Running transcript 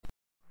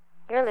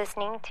You're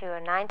listening to a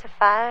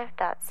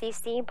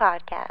 9to5.cc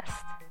podcast.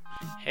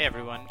 Hey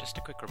everyone, just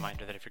a quick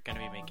reminder that if you're going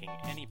to be making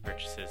any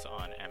purchases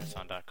on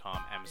Amazon.com,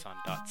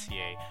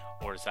 Amazon.ca,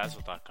 or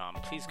Zazzle.com,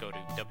 please go to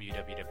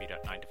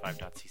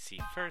www.9to5.cc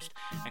first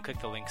and click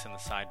the links in the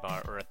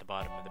sidebar or at the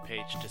bottom of the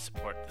page to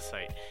support the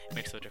site. It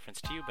makes no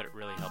difference to you, but it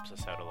really helps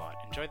us out a lot.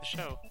 Enjoy the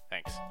show.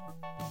 Thanks.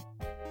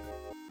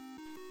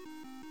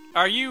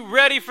 Are you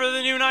ready for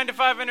the new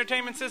 9to5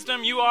 entertainment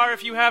system? You are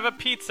if you have a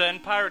pizza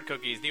and pirate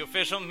cookies, the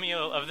official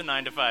meal of the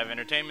 9to5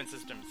 entertainment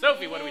system.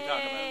 Sophie, what do we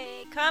talk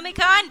about?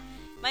 Comic-Con!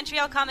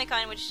 Montreal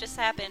Comic-Con, which just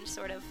happened,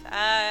 sort of.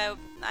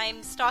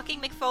 I'm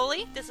stalking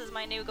McFoley. This is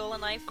my new goal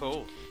in life.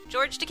 Cool.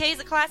 George Takei's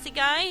a classy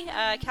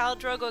guy. Khal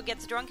Drogo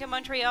gets drunk in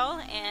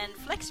Montreal. And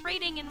flex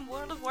rating in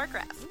World of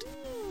Warcraft.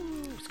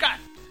 Ooh, Scott!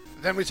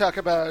 Then we talk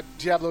about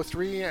Diablo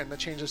 3 and the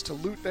changes to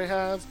loot they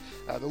have,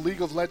 the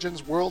League of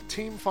Legends World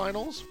Team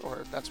Finals,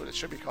 or that's what it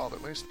should be called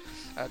at least,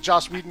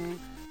 Joss Whedon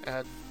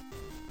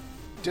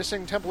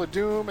dissing Temple of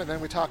Doom, and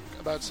then we talk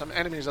about some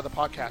enemies of the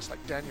podcast,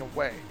 like Daniel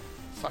Way.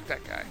 Fuck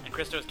that guy. And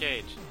Christos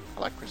Gage. I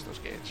like Christos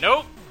Gage.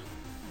 Nope!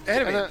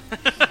 Enemy.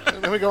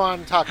 And then we go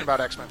on talking about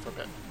X-Men for a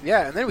bit.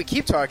 Yeah, and then we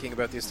keep talking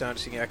about the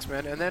Astonishing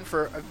X-Men, and then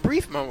for a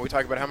brief moment we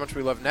talk about how much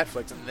we love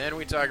Netflix, and then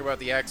we talk about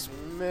the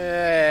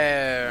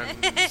X-Men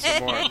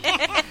some more.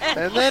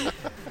 And then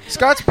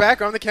Scott's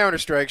back on the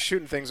Counter-Strike,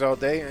 shooting things all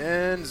day,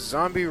 and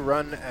zombie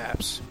run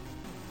apps.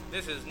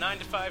 This is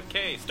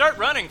 9to5K. Start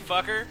running,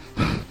 fucker!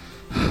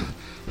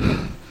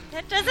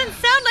 That doesn't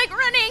sound like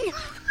running!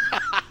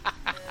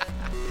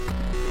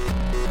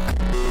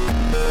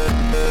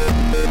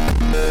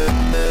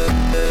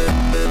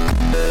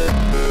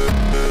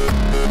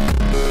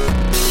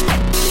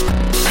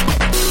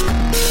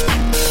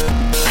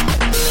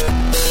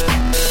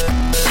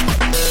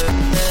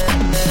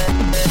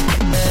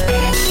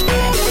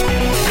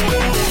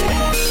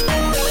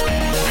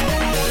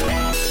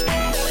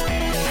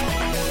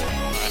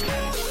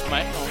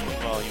 My only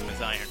volume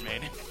is Iron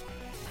Maiden.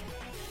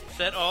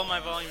 Set all my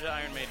volume to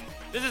Iron Maiden.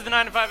 This is the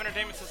 9to5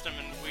 entertainment system,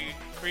 and we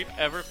creep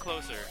ever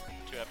closer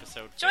to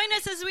episode 50. Join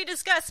us as we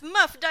discuss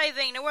muff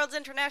diving, the world's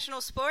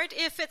international sport.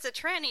 If it's a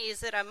tranny,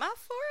 is it a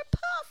muff or a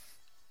puff?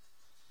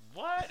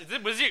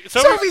 What? Was you?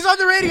 Sophie's on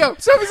the radio!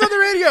 Sophie's on the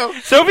radio!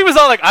 Sophie was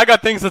all like, I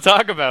got things to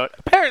talk about.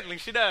 Apparently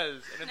she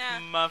does. And it's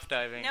No. muff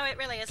diving. No, it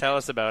really isn't. Tell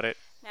us about it.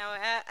 Now,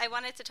 I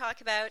wanted to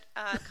talk about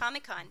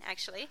Comic-Con,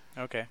 actually,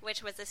 Okay.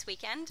 which was this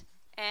weekend,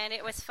 and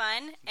it was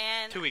fun.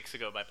 And 2 weeks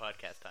ago by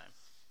podcast time.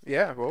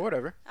 Yeah, well,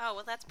 whatever. Oh,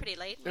 well, that's pretty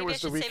late. Maybe I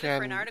was should the save it for an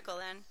weekend- article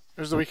then.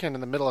 It was the weekend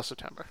in the middle of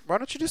September. Why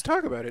don't you just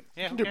talk about it?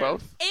 Yeah, You can who do cares?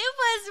 both. It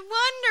was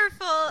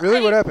wonderful.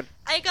 Really? What happened?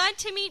 I got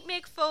to meet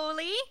Mick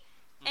Foley,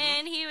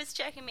 and he was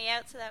checking me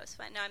out, so that was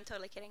fun. No, I'm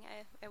totally kidding.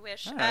 I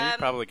wish. Oh, you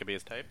probably could be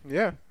his type.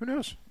 Yeah, who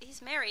knows?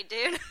 He's married,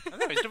 dude. Oh,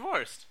 no, he's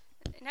divorced.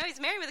 No, he's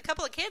married with a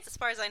couple of kids, as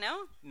far as I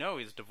know. No,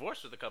 he's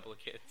divorced with a couple of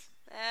kids.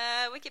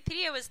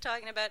 Wikipedia was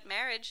talking about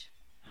marriage.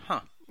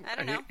 Huh. I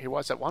don't know. He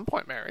was at one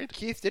point married.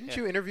 Keith, didn't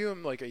you interview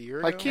him like a year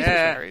ago? Like Keith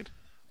Yeah. was married.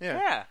 Yeah.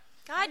 Yeah.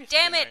 God used to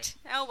damn be it.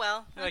 Oh,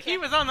 well. Like, Okay. he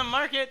was on the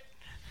market.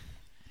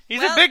 He's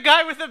Well- a big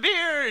guy with a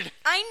beard.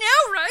 I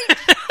know, right?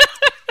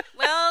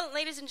 Well,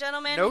 ladies and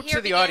gentlemen, Note here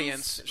to the begins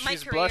audience, my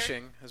she's career.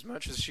 blushing as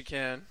much as she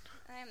can.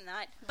 I'm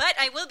not. But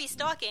I will be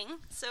stalking,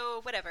 so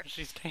whatever.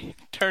 She's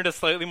turned a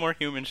slightly more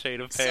human shade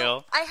of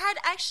pale. So I had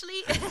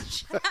actually...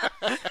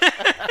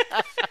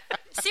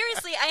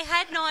 Seriously, I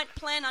had not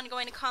planned on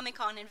going to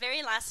Comic-Con, and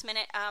very last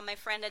minute, my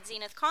friend at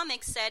Zenith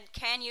Comics said,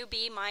 "Can you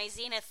be my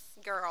Zenith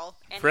girl?"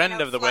 And Friend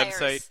hand out of the flyers.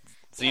 website,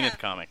 Zenith Yeah.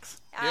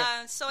 Comics.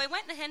 So I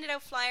went and handed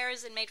out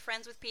flyers and made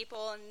friends with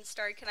people and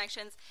started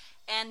connections,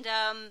 and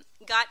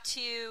got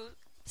to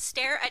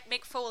stare at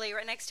Mick Foley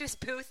right next to his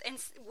booth and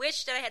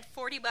wish that I had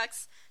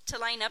 $40 to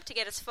line up to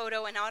get his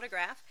photo and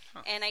autograph,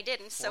 and I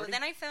didn't. So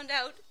then I found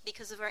out,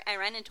 because of I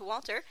ran into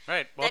Walter.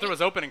 Right. Walter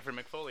was opening for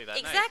McFoley that night.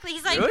 Exactly.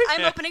 He's like, Really?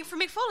 I'm Yeah. opening for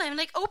Mick Foley. I'm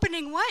like,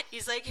 opening what?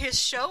 He's like, his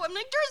show? I'm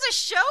like, there's a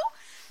show?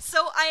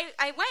 So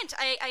I went.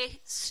 I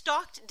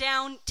stalked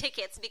down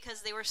tickets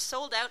because they were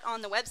sold out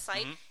on the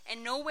website,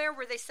 and nowhere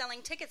were they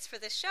selling tickets for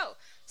this show.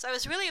 So I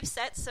was really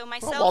upset. So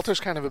myself... Well,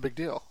 Walter's kind of a big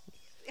deal.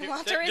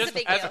 Walter is Just a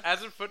big as, deal.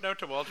 As a footnote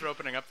to Walter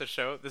opening up the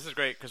show, this is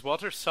great, because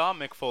Walter saw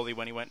Mick Foley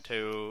when he went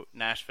to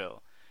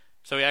Nashville.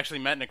 So he actually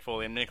met Nick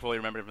Foley, and Nick Foley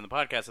remembered him from the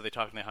podcast, so they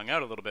talked and they hung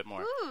out a little bit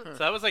more. So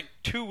that was like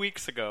 2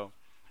 weeks ago.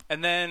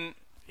 And then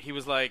he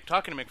was like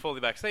talking to Mick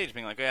Foley backstage,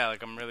 being like, yeah,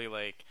 like I'm really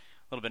like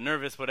a little bit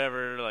nervous,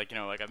 whatever, like, you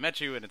know, like I've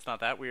met you and it's not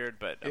that weird,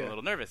 but I'm a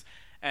little nervous.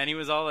 And he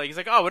was all like, he's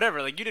like, oh,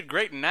 whatever, like you did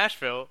great in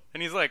Nashville.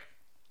 And he's like,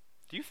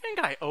 do you think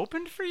I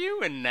opened for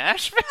you in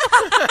Nashville?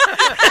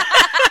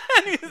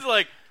 And he's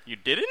like, you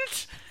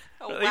didn't?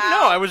 Oh, Like, wow.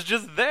 no, I was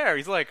just there.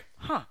 He's like,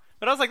 huh.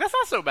 But I was like, that's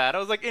not so bad. I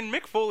was like, in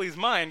Mick Foley's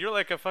mind, you're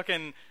like a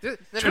fucking... You're like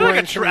a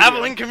Touring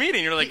traveling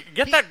comedian. You're like,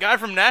 get that guy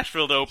from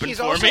Nashville to open He's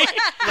for also, me.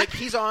 like,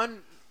 he's on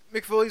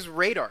McFoley's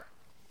radar.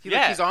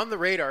 He's on the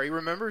radar. He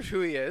remembers who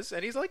he is,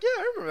 and he's like, yeah,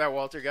 I remember that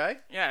Walter guy.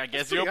 Yeah, I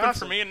guess That's you pretty opened for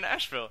awesome. me in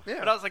Nashville. Yeah.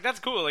 But I was like, that's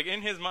cool. Like,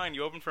 in his mind,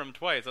 you opened for him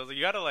twice. I was like,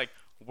 you gotta, like,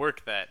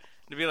 work that.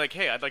 To be like,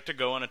 hey, I'd like to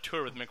go on a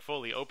tour with Mick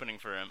Foley opening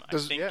for him. I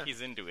think yeah. he's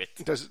into it.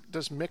 Does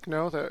Mick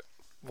know that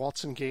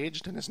Walt's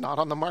engaged and is not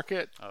on the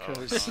market? Oh,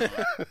 'Cause no.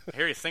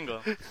 Here he's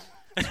single.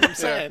 that's what I'm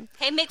saying.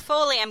 Hey, Mick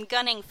Foley, I'm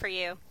gunning for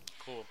you.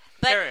 Cool.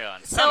 But, Carry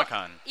on. So,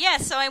 Comic-Con. Yeah,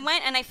 so I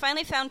went and I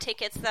finally found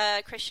tickets.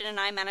 Christian and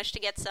I managed to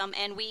get some,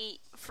 and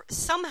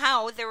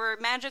somehow there were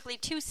magically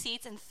 2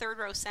 seats in third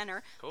row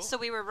center. Cool. So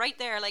we were right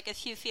there, like a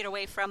few feet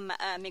away from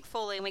Mick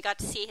Foley, and we got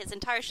to see his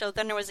entire show.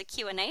 Then there was a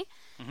Q&A,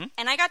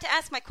 and I got to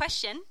ask my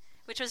question,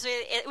 which was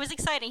it was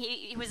exciting.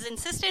 He was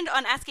insistent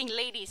on asking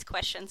ladies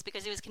questions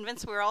because he was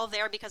convinced we were all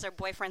there because our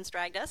boyfriends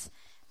dragged us.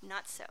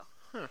 Not so.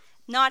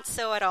 Not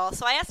so at all.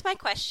 So I asked my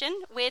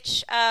question,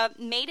 which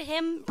made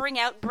him bring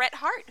out Bret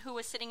Hart, who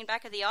was sitting in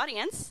back of the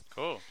audience.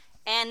 Cool.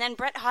 And then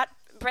Bret Hart.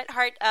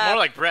 More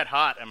like Bret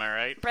Hart, am I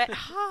right? Bret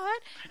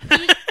Hart.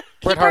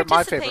 Bret Hart,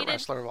 my favorite participated.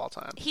 wrestler of all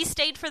time. He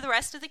stayed for the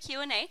rest of the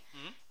Q&A,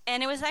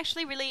 and it was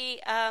actually really.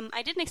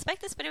 I didn't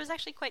expect this, but it was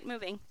actually quite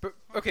moving. But,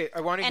 okay,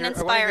 I want to And hear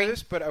inspiring.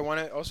 this, but I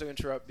want to also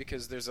interrupt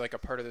because there's like a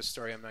part of this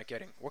story I'm not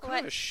getting. What kind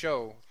What? of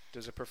show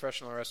does a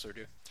professional wrestler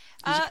do?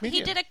 He's a He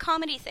comedian. did a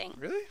comedy thing.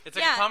 Really? It's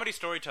like Yeah. a comedy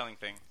storytelling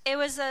thing. It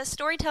was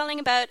storytelling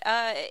about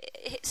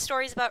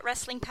stories about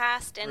wrestling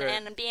past and, Right.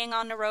 and being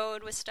on the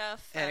road with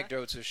stuff.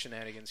 Anecdotes of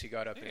shenanigans he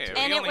got up Yeah, into.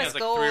 And he it only was has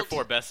like 3 or gold.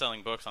 4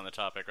 best-selling books on the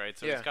topic, right?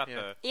 So Yeah, he's got yeah.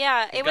 the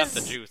Yeah, he's it got was.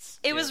 the juice.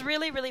 It was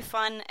really, really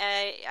fun.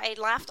 I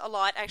laughed a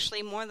lot,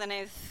 actually, more than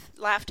I've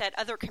laughed at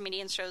other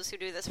comedian shows who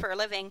do this for a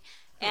living.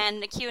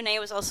 And the Q&A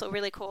was also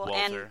really cool.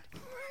 Walter.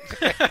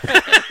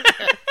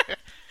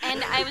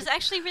 And I was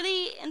actually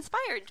really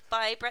inspired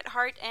by Bret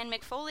Hart and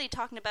Mick Foley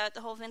talking about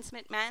the whole Vince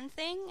McMahon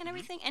thing and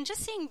everything. And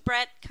just seeing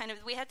Bret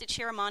we had to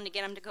cheer him on to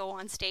get him to go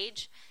on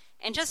stage.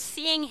 And just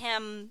seeing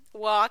him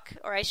walk,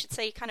 or I should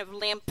say kind of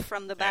limp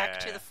from the back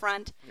to Yeah. the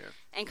front, Yeah.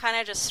 and kind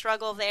of just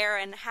struggle there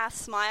and half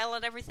smile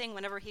at everything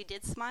whenever he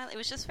did smile. It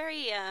was just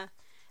very, a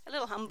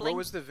little humbling. What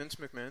was the Vince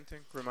McMahon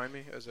thing? Remind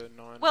me as a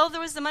non... Well,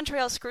 there was the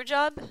Montreal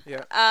Screwjob.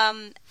 Yeah.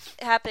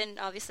 Happened,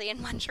 obviously,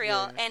 in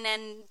Montreal. Yeah. And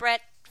then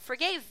Bret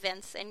forgave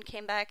Vince and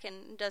came back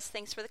and does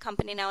things for the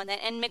company now and then.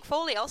 And Mick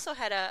Foley also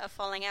had a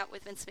falling out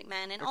with Vince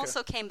McMahon and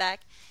also came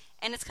back.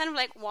 And it's kind of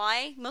like,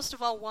 why? Most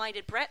of all, why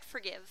did Bret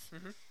forgive?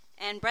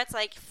 And Bret's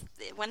like,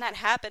 when that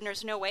happened,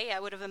 there's no way I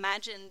would have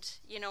imagined,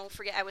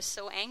 forget. I was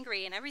so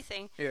angry and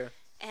everything. Yeah.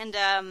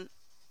 And,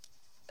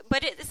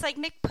 but it's like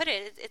Mick put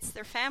it, it's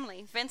their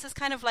family. Vince is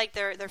kind of like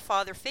their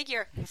father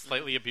figure.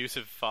 Slightly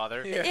abusive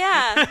father. Yeah.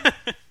 Yeah.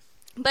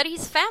 But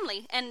he's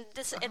family, and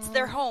it's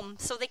their home,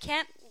 so they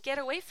can't get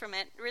away from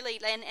it,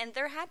 really. And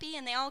they're happy,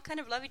 and they all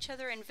kind of love each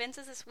other, and Vince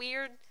is this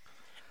weird...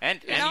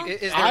 And You know? he,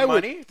 Is I there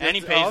would- money? and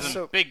he That's pays also,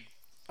 them big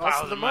also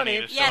piles the of money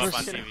money. to Yes. show up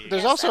on TV.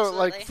 There's Yes, also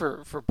like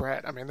absolutely. for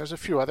Bret. I mean, there's a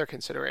few other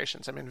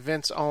considerations. I mean,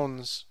 Vince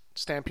owns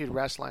Stampede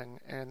Wrestling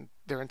and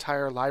their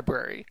entire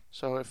library.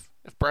 So if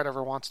Bret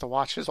ever wants to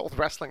watch his old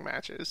wrestling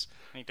matches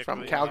He took from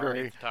really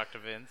Calgary, long to talk to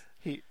Vince.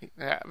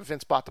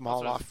 Vince bought them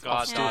all Also, his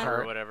off Stu goddaughter or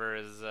Hart. whatever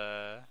is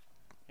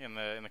in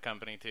the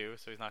company too,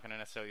 so he's not going to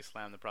necessarily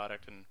slam the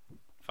product and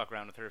fuck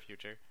around with her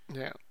future.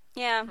 Yeah.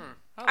 Yeah.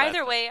 Oh, Either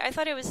that's- way, I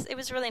thought it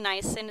was really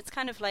nice, and it's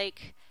kind of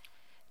like...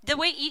 The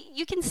way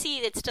you can see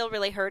it still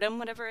really hurt him,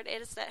 whatever it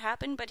is that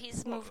happened, but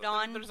he's moved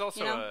on. There's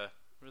also you know?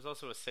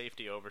 a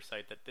safety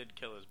oversight that did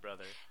kill his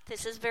brother.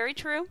 This is very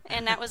true,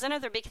 and that was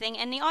another big thing.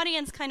 And the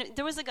audience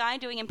there was a guy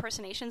doing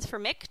impersonations for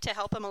Mick to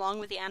help him along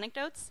with the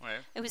anecdotes. Right.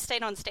 Who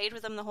stayed on stage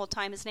with him the whole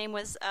time. His name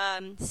was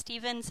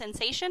Steven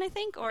Sensation, I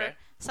think, or Okay.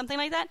 something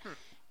like that.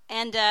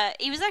 And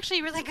he was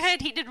actually really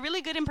good. He did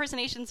really good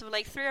impersonations of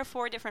like 3 or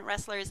 4 different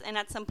wrestlers. And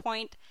at some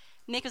point,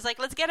 Mick was like,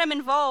 "Let's get him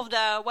involved.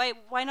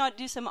 Why not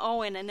do some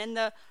Owen?" And then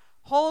the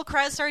whole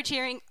crowd started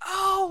cheering,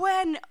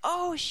 "Owen!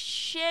 Oh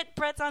shit!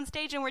 Bret's on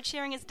stage and we're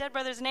cheering his dead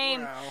brother's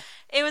name." Wow.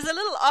 It was a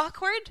little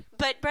awkward,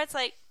 but Bret's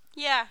like,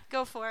 "Yeah,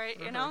 go for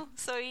it," you know.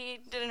 So he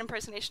did an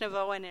impersonation of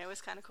Owen, and it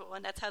was kind of cool.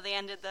 And that's how they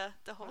ended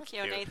the whole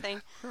Q&A cute.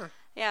 thing.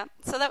 Yeah,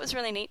 so that was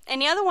really neat.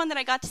 And the other one that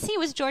I got to see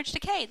was George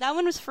Takei. That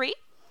one was free.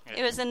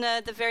 Yeah. It was in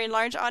the very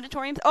large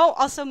auditorium. Oh,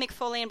 also Mick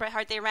Foley and Bret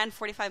Hart. They ran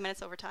 45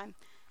 minutes over time.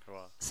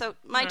 Cool. So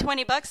my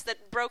 $20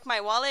 that broke my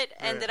wallet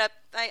ended up.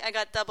 I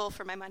got double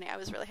for my money. I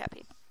was really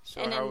happy.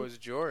 So And how then- was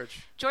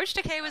George? George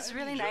Takei was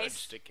really George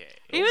nice. Takei.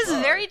 He was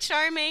very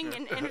charming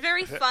and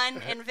very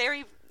fun and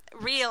very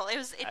real. It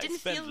I didn't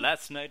spent feel.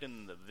 last night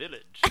in the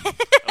village.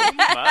 Oh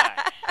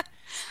my!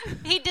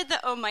 He did the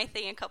 "oh my"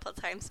 thing a couple of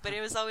times, but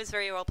it was always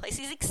very well placed.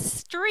 He's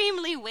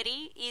extremely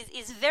witty.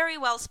 He's very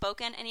well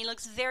spoken, and he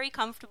looks very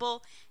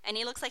comfortable. And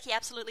he looks like he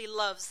absolutely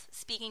loves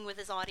speaking with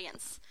his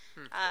audience.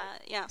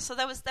 Yeah, so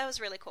that was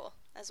really cool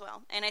as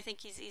well. And I think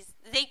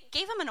they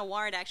gave him an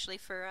award actually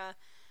for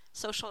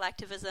social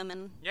activism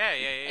and Yeah.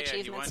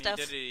 achievement He stuff.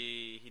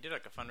 He did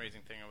like a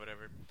fundraising thing or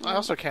whatever. I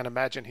also can't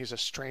imagine he's a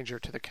stranger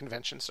to the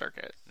convention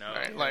circuit. No,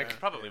 right? yeah. Like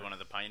probably one of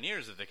the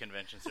pioneers of the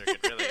convention circuit.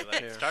 Really,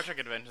 like Yeah. Star Trek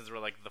conventions were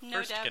like the No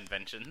first doubt.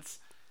 conventions.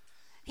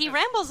 He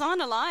rambles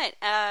on a lot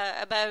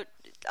about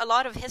a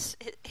lot of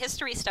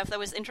history stuff that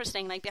was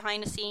interesting, like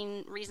behind the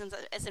scene reasons,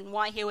 as in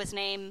why he was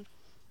named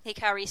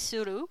Hikari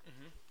Suru,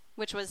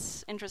 which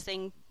was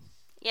interesting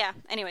Yeah.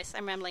 Anyways,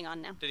 I'm rambling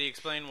on now. Did he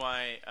explain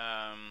why,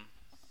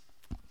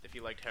 if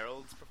you liked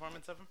Harold's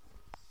performance of him?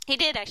 He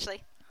did,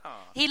 actually. Oh,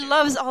 He cute.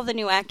 loves all the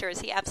new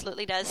actors. He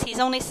absolutely does. He's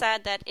only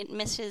sad that it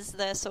misses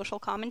the social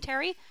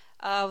commentary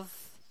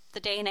of the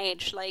day and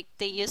age like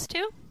they used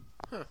to.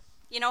 Huh.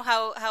 You know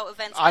how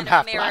events I'm kind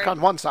half of mirror. black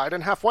on one side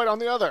and half white on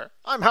the other.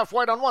 I'm half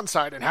white on one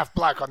side and half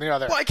black on the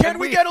other. Why can't And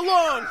we get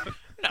along?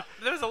 No,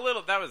 there was a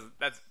little.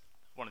 That's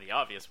one of the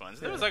obvious ones.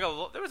 There was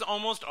there was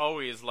almost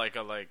always like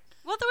a like.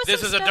 Well, there was This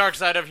some is a stuff- dark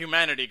side of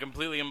humanity,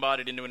 completely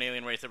embodied into an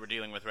alien race that we're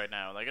dealing with right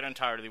now, like an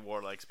entirely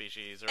warlike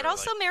species. Or It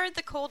also like, mirrored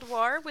the Cold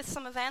War with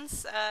some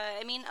events.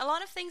 I mean, a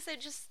lot of things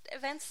that just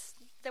events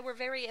that were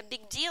very a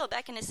big deal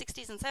back in the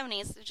 60s and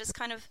 70s. Just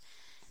kind of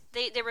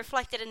they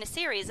reflected in the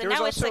series, and There was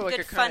now it's also like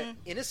like good a kind fun. of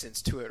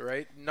innocence to it,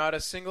 right? Not a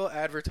single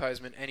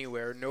advertisement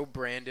anywhere. No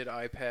branded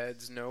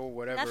iPads. No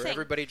whatever. Nothing.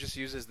 Everybody just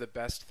uses the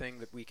best thing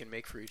that we can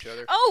make for each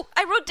other. Oh,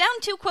 I wrote down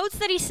 2 quotes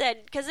that he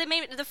said because it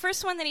made the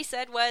first one that he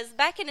said was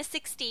back in the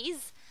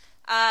 60s.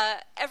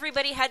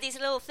 Everybody had these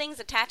little things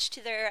attached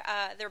to their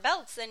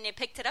belts, and they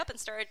picked it up and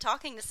started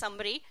talking to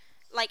somebody,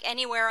 like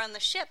anywhere on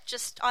the ship,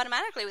 just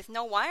automatically with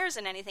no wires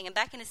and anything. And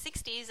back in the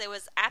 60s, it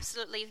was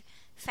absolutely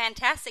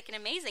fantastic and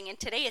amazing. And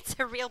today, it's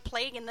a real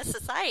plague in the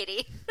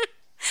society.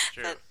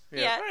 True.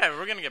 Yeah. Whatever,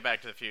 we're gonna get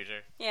back to the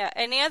future. Yeah,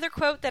 and the other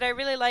quote that I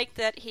really like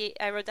that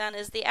I wrote down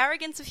is the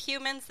arrogance of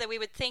humans that we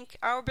would think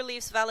our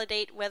beliefs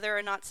validate whether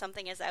or not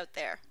something is out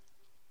there.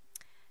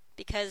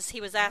 Because he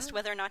was asked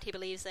whether or not he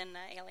believes in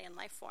alien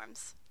life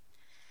forms.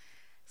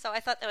 So I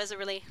thought that was a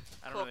really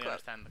I don't cool really quote.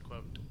 understand the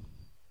quote.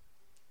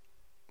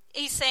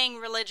 He's saying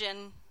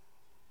religion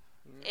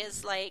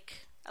is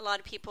like a lot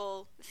of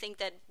people think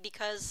that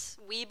because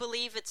we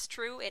believe it's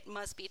true, it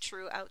must be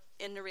true out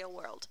in the real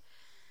world.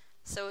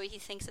 So he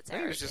thinks it's I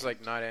think it was just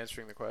arrogant. like not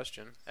answering the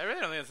question. I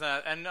really don't think it's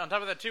that. And on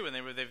top of that, too, when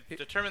they've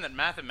determined that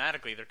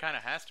mathematically there kind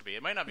of has to be.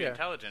 It might not be Yeah.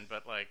 intelligent,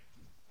 but like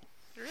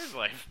there is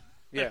life.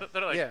 Yeah,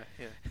 They're like, yeah.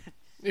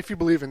 If you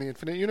believe in the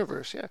infinite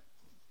universe, yeah.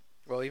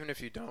 Well, even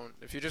if you don't,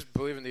 if you just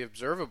believe in the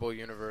observable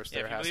universe, Yeah,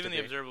 there if you has believe to in the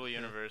be. observable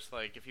universe,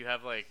 like if you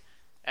have like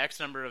X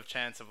number of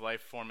chance of life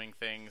forming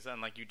things,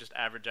 and like you just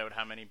average out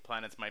how many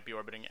planets might be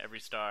orbiting every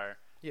star.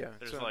 Yeah,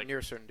 There's so like-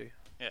 near certainty.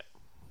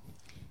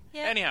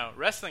 Yeah. Anyhow,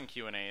 wrestling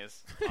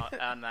Q&As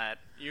on that.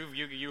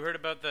 You heard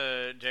about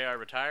the JR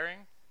retiring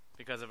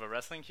because of a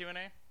wrestling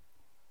Q&A?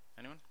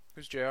 Anyone?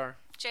 Who's JR?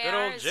 Good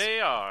old JR's JR.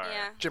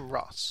 Yeah. Jim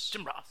Ross.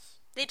 Jim Ross.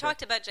 They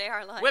talked about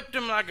JR a lot. Whipped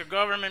him like a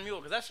government mule,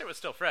 because that shit was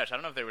still fresh. I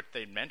don't know if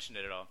they mentioned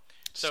it at all.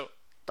 So,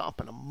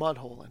 Stomping a mud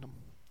hole in him.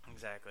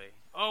 exactly.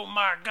 Oh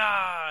my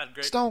God!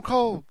 Great. Stone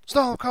Cold.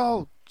 Stone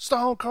Cold.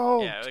 Stone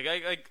Cold. Yeah,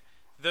 like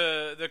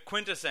the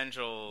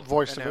quintessential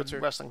Voice of Announcer.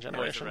 the wrestling voice of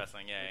generation.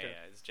 wrestling. Yeah, Okay.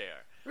 yeah, it's JR.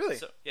 Really?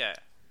 So, yeah.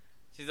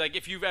 He's like,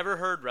 if you've ever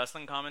heard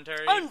wrestling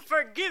commentary,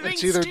 Unforgiving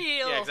It's either-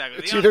 steel. yeah, exactly.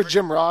 It's The either unfor-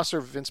 Jim Ross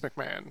or Vince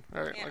McMahon.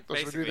 Right? Yeah. Like those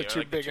would basically, be the or two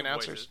like big two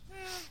announcers.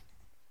 voices.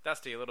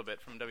 Dusty a little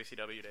bit from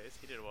WCW days.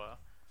 He did a while.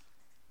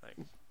 Like,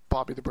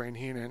 Bobby the Brain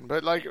Heenan.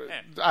 But like,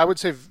 Yeah. I would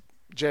say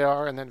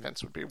JR and then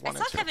Vince would be I one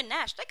saw and two. Kevin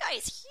Nash. That guy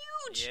is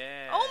huge.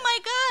 Yeah. Oh my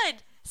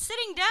God.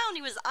 Sitting down,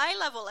 he was eye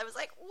level. I was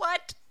like,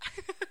 what?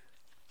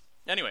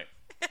 anyway,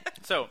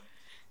 so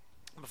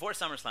before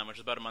SummerSlam, which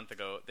was about a month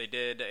ago, they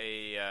did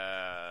a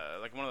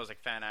like one of those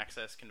like fan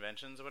access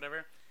conventions or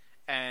whatever,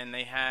 and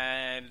they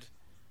had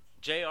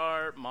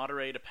JR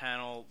moderate a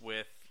panel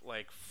with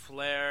like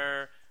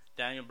Flair,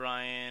 Daniel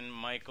Bryan,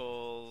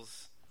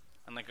 Michaels,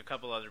 and like a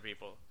couple other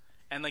people,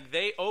 and like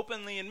they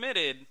openly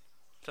admitted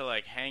to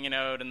like hanging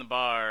out in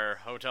the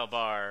hotel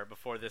bar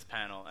before this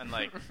panel, and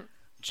like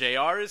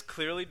JR is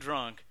clearly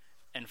drunk,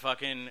 and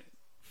fucking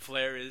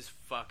Flair is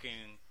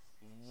fucking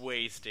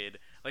wasted.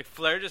 Like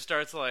Flair just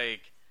starts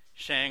like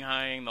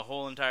shanghaiing the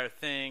whole entire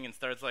thing and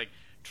starts like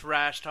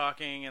trash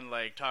talking and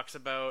like talks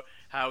about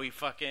how he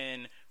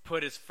fucking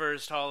put his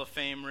first Hall of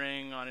Fame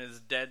ring on his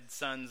dead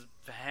son's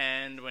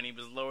hand when he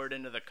was lowered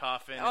into the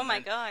coffin. Oh and my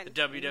then God.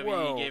 The WWE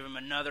Whoa. gave him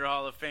another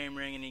Hall of Fame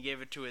ring and he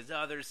gave it to his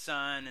other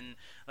son, and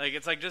like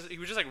it's like just he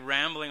was just like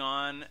rambling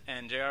on,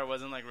 and JR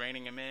wasn't like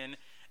reining him in.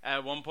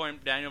 At one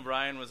point Daniel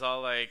Bryan was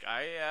all like,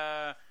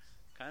 I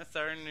kind of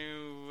starting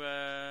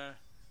to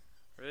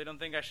really don't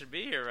think I should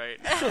be here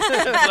right now.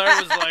 And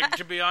Flair was like,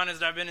 to be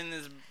honest, I've been in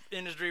this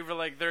industry for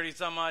like 30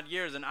 some odd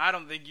years, and I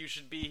don't think you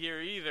should be here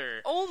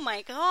either. Oh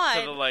my To the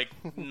God. like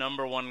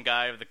number one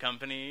guy of the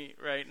company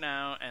right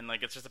now, and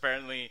like it's just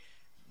apparently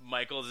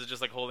Michaels is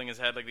just like holding his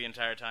head like the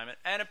entire time,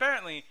 and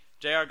apparently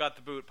JR got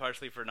the boot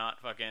partially for not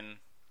fucking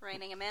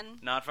Reining him in.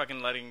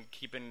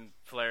 keeping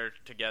Flair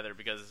together,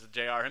 because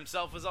JR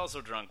himself was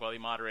also drunk while he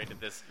moderated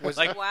this Was-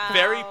 like Wow.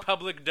 very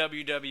public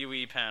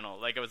WWE panel,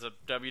 like it was a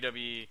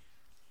WWE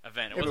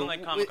event. It Yeah, wasn't but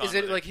like Comic-Con. is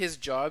it was like his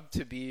job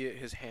to be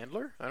his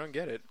handler? I don't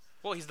get it.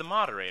 Well, he's the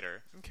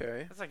moderator.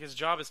 Okay. That's like his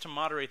job is to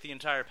moderate the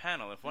entire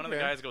panel. If one of the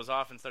Okay. guys goes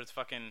off and starts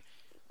fucking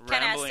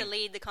Kind of has rambling, to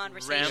lead the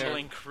conversation.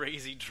 rambling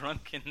crazy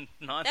drunken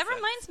nonsense. That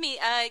reminds me,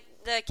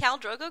 the Cal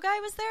Drogo guy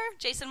was there,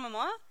 Jason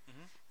Momoa.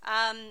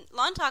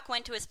 Lon Talk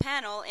went to his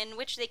panel in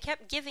which they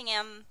kept giving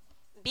him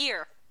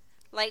beer.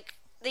 Like,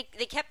 they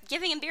kept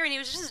giving him beer, and he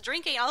was just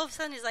drinking. All of a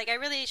sudden, he's like, I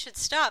really should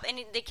stop. And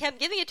they kept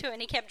giving it to him,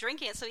 and he kept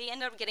drinking it, so he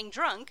ended up getting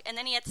drunk, and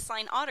then he had to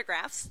sign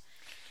autographs.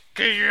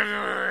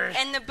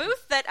 And the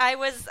booth that I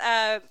was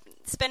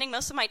spending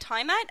most of my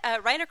time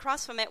at, right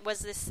across from it was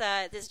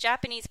this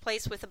Japanese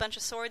place with a bunch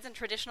of swords and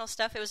traditional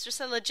stuff. It was just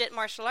a legit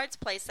martial arts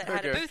place that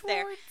had a booth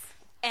there.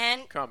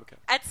 And Comic-Con.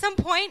 at some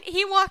point,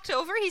 he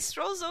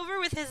strolls over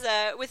with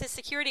his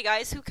security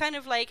guys who kind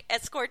of like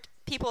escort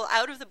people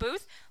out of the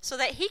booth so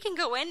that he can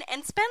go in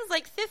and spends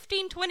like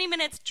 15-20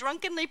 minutes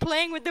drunkenly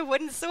playing with the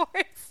wooden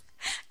swords.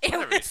 It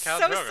was so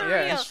surreal.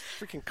 Yeah, It's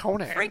freaking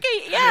Conan.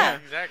 Yeah.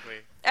 Exactly.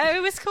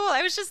 It was cool.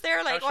 I was just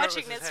there like How short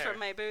watching was his this hair? from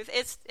my booth.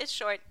 It's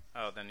short.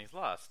 Oh, then he's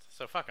lost.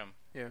 So fuck him.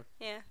 Yeah.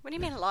 Yeah. What do you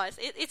mean lost?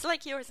 It's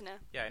like yours now.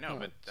 Yeah, I know, Oh,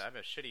 but I have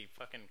a shitty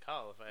fucking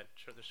call if I had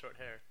the short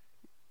hair.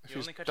 If You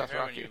he's only cut your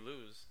hair when Dothraki. you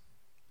lose.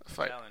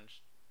 Fight.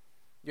 Challenge.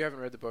 You haven't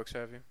read the books,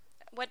 have you?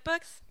 What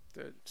books?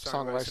 The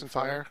Song of Ice and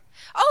Fire.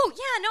 Oh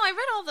yeah, no, I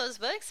read all those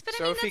books, but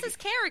So I mean if that's he- his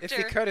character. If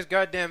he cut his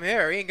goddamn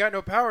hair, he ain't got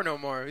no power no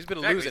more. He's been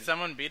Exactly. losing.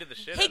 Someone beat the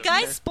shit Hey out of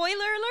guys, him. spoiler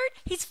alert!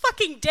 He's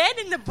fucking dead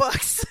in the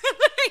books.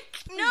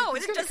 Like, no,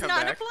 He's it gonna does come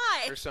not back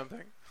apply. or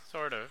something.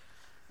 Sort of.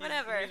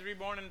 Whatever. He's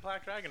reborn in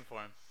Black Dragon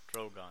form.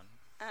 Drogon.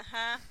 Uh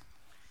huh.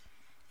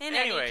 In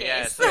Anyway, any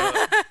yeah, case. so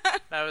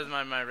that was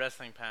my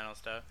wrestling panel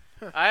stuff.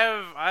 I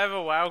have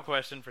a WoW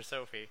question for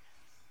Sophie.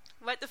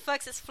 What the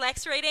fuck's his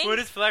flex rating? What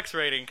is flex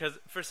rating? Because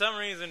for some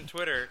reason,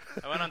 Twitter.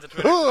 I went onto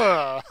Twitter.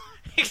 Ugh.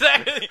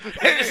 Exactly.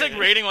 It's just like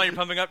rating while you're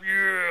pumping up.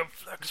 Yeah,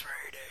 flex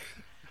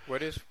rating.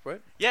 What is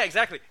what? Yeah,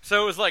 exactly.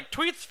 So it was like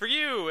tweets for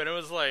you, and it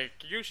was like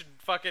you should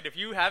fuck it if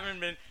you haven't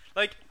been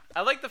like.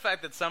 I like the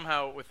fact that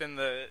somehow within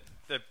the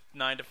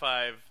 9 to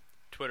 5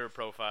 Twitter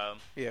profile,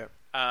 Yeah.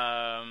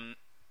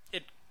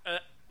 it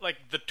like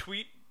the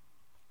tweet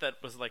that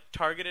was like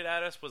targeted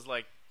at us was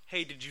like,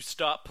 "Hey, did you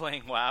stop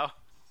playing WoW?"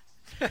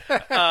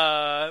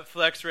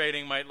 Flex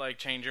rating might like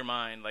change your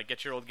mind. Like,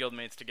 get your old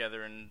guildmates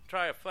together and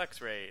try a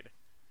flex raid.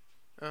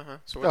 So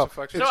what's No, the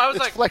flex? it's, So I was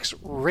it's like- flex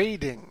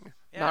rating,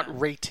 Yeah. not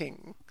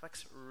rating.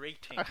 Flex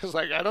rating. I was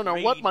like, I don't know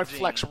what my Rating.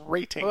 flex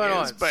rating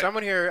Hold is, on. but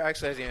Someone here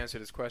actually has the answer to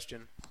this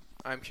question.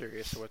 I'm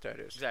curious to what that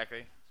is.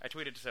 Exactly. I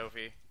tweeted to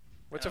Sophie.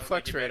 What's and a I was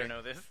flex like, you better rating?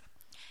 know this.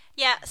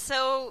 Yeah,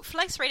 so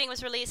Flex Rating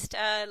was released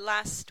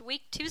last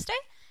week, Tuesday,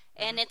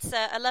 and it's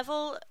a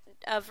level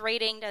of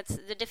rating that's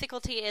the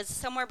difficulty is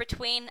somewhere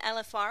between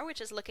LFR,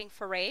 which is looking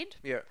for raid,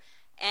 Yeah.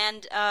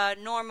 and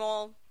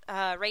normal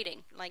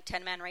rating, like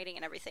 10-man rating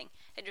and everything.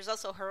 And there's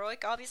also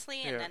heroic,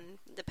 obviously, and Yeah. then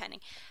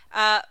depending.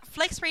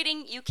 Flex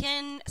Rating, you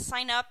can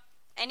sign up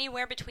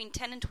anywhere between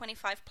 10 and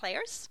 25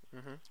 players.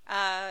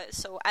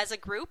 So as a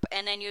group,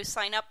 and then you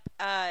sign up.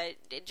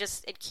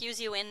 It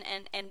queues you in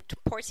and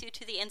ports you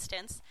to the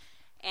instance,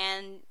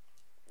 and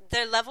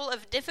the level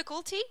of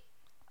difficulty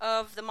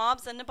of the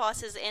mobs and the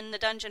bosses in the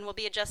dungeon will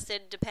be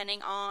adjusted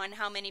depending on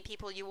how many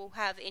people you will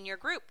have in your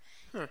group.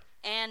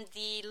 And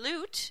the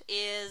loot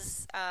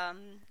is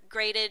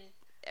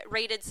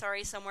rated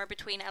somewhere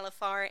between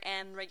LFR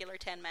and regular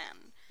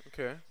 10-man.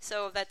 Okay.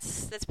 So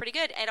that's pretty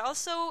good. And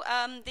also,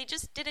 they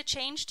just did a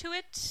change to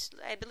it,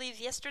 I believe,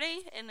 yesterday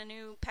in a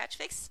new patch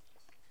fix.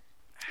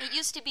 It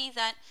used to be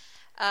that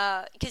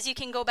because you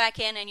can go back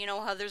in and you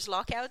know how there's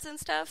lockouts and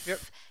stuff. Yep.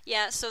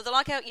 Yeah. So the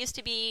lockout used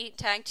to be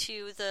tagged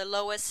to the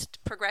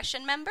lowest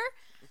progression member.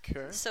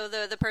 Okay. So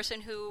the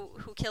person who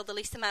killed the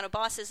least amount of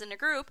bosses in the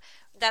group,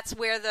 that's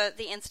where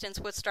the instance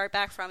would start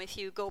back from if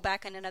you go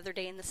back on another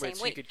day in the same Wait,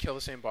 so week. you could kill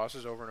the same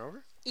bosses over and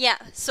over? Yeah,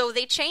 so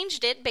they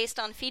changed it based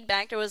on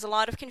feedback. There was a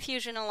lot of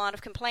confusion, a lot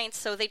of complaints,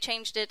 so they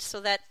changed it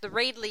so that the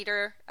raid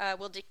leader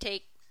will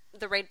dictate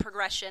the raid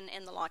progression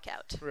in the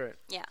lockout. Right.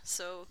 Yeah,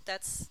 so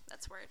that's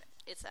where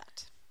it's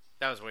at.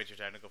 That was way too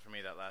technical for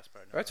me, that last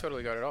part. I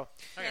totally got it all.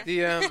 Okay.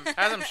 The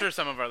As I'm sure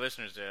some of our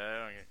listeners did.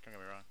 Don't get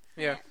me wrong.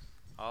 yeah.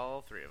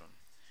 All three of them.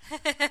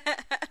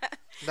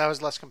 that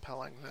was less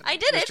compelling than I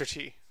did it. Mr.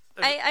 T.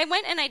 I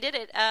went and I did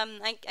it.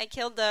 I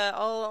killed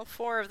all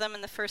 4 of them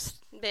in the first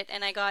bit,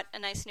 and I got a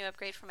nice new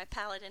upgrade for my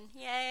paladin.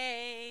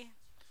 Yay!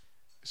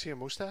 Is he a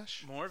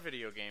mustache? More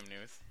video game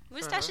news.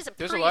 Moustache is a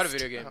There's priest. a lot of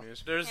video game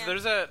news. There's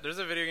Yeah. there's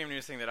a video game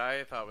news thing that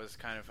I thought was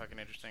kind of fucking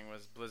interesting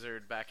was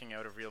Blizzard backing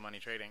out of real money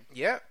trading.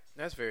 Yeah,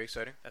 that's very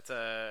exciting. That's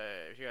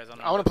if you guys don't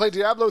know. I want to play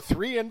Diablo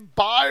 3 and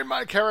buy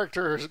my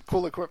character's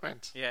cool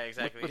equipment. Yeah,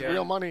 exactly. With yeah.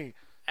 real money.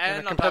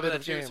 And in a on top of that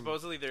competitive too, game.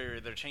 supposedly they're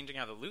changing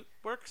how the loot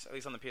works, at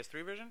least on the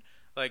PS3 version.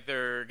 Like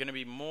they're going to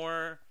be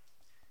more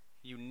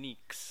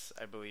uniques,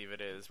 I believe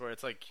it is, where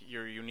it's like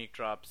your unique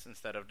drops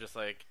instead of just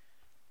like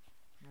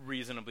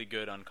reasonably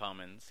good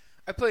uncommons.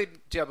 I played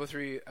Diablo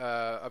 3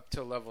 up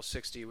to level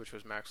 60, which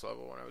was max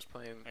level when I was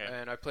playing, Yeah.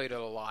 and I played it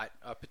a lot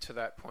up to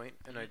that point,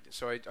 and I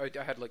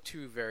had like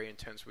 2 very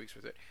intense weeks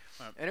with it,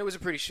 and it was a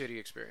pretty shitty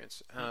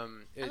experience. A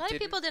lot of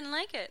people didn't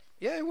like it.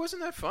 Yeah, it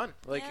wasn't that fun.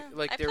 Like Yeah.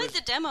 like I there played was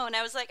the demo and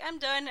I was like, I'm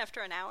done after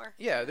an hour.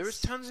 yeah, there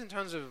was tons and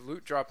tons of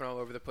loot dropping all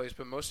over the place,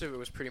 but most of it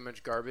was pretty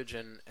much garbage,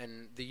 and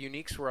the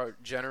uniques were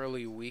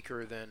generally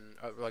weaker than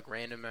like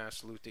random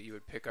ass loot that you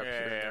would pick up here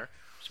and there.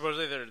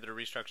 Supposedly they're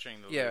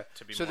restructuring the Yeah. loot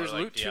to be So more there's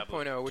like Loot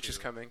Diablo 2.0, which is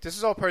 2. coming. This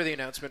is all part of the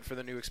announcement for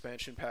the new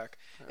expansion pack.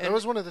 That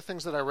was one of the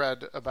things that I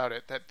read about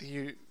it, that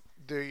the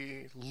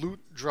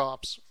loot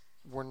drops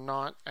were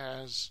not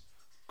as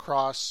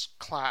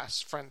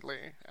cross-class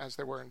friendly as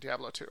they were in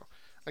Diablo 2.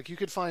 Like, you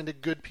could find a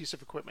good piece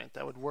of equipment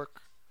that would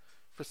work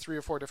for 3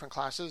 or 4 different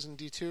classes in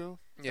D2.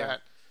 Yeah.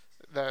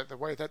 That the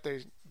way that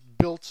they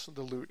built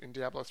the loot in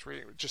Diablo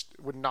 3 just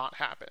would not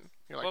happen.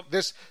 You're like, Well-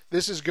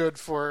 this is good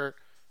for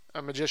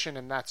a magician,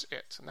 and that's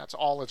it, and that's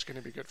all it's going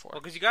to be good for.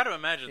 Well, because you got to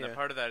imagine Yeah. that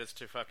part of that is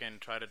to fucking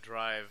try to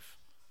drive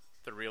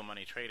the real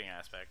money trading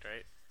aspect,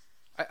 right?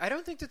 I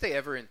don't think that they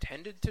ever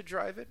intended to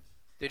drive it.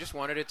 They just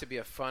wanted it to be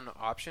a fun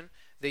option.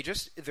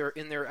 They're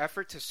in their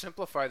effort to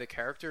simplify the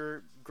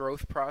character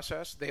growth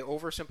process, they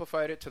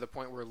oversimplified it to the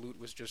point where loot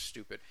was just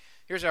stupid.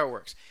 Here's how it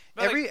works.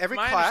 But, every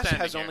my class understanding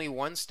has here- only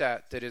one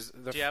stat that is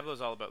the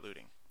Diablo's all about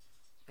looting.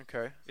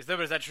 Okay. Is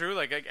that true?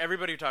 Like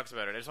everybody who talks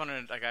about it. I just want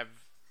to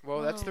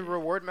Well, that's the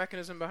reward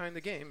mechanism behind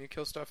the game. You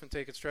kill stuff and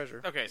take its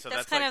treasure. Okay, so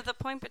That's that's kind like, of the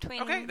point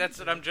between. okay. That's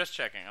what I'm just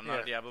checking. I'm not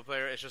Yeah. a Diablo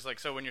player. It's just like,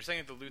 so when you're saying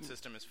that the loot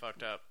system is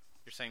fucked up,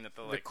 you're saying that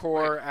the The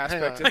core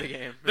aspect hang of the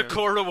game. the yeah.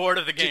 core reward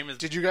of the game is.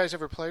 Did you guys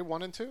ever play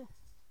 1 and 2?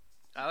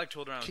 I like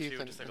tooled around Keith too,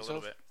 and- just like a and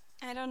little Soph? bit.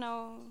 I don't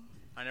know.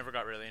 I never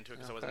got really into it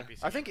because I wasn't a Okay.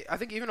 PC. I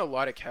think even a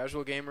lot of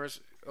casual gamers,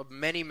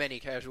 many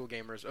casual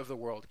gamers of the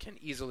world, can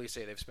easily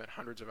say they've spent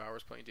hundreds of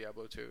hours playing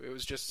Diablo 2. It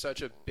was just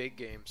such a big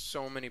game.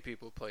 So many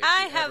people played.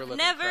 I the have ever-living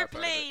never crap out of it.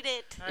 played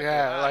it.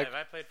 Yeah, like-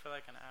 I played for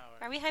like an hour.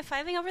 Are we high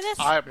fiving over this?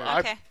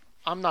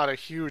 I'm not a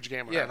huge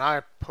gamer, Yeah. and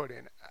I put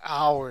in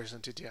hours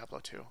into Diablo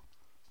 2.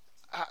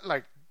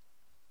 Like,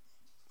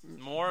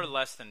 More or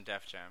less than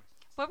Def Jam.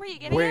 What were you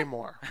getting way at?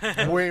 more.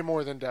 Way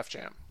more than Def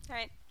Jam. All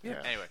right.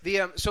 Yeah.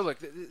 Anyway, So look,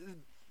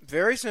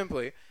 very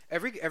simply,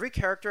 every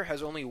character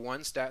has only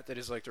one stat that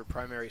is like their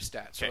primary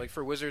stat. So Okay. like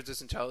for wizards,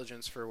 it's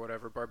intelligence. For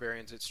whatever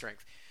barbarians, it's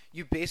strength.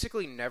 You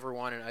basically never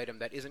want an item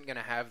that isn't going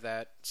to have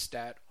that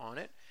stat on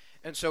it.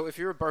 And so if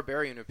you're a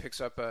barbarian who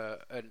picks up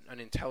an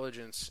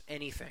intelligence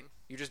anything,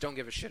 you just don't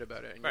give a shit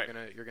about it, and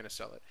Right. you're gonna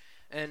sell it.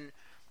 And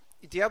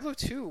Diablo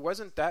 2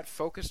 wasn't that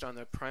focused on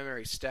the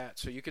primary stat,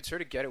 so you could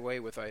sort of get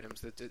away with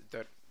items that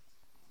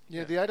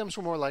Yeah, the items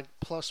were more like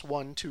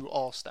 +1 to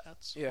all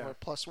stats. Yeah. Or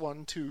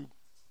 +1 to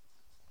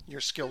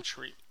your skill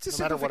tree. It's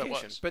a no matter what it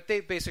simplification. was. But they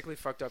basically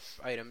fucked up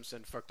items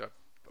and fucked up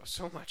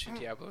so much in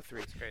Diablo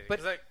 3. crazy. But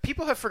 'Cause, like-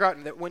 people have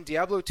forgotten that when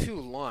Diablo 2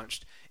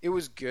 launched, it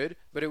was good,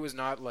 but it was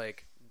not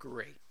like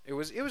great. It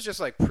was just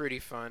like pretty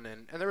fun,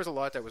 and there was a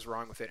lot that was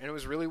wrong with it. And it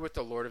was really with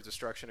the Lord of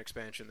Destruction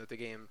expansion that the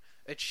game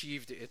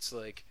achieved its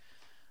like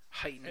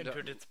heightened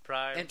entered its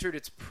prime. entered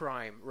its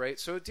prime, right?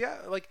 So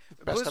yeah, like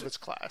Best Blizzard, of its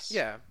class.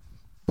 yeah.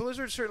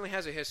 Blizzard certainly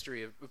has a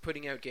history of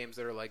putting out games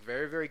that are like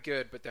very, very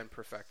good, but then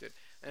perfected.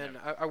 And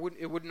I would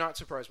it would not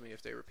surprise me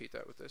if they repeat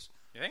that with this.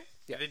 You think?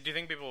 Yeah. Do you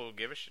think people will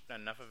give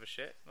enough of a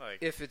shit? Like,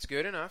 If it's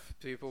good enough,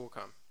 people will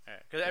come.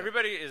 because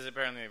everybody is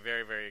apparently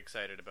very, very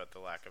excited about the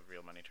lack of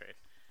real money trade.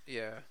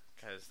 Yeah.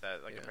 Because that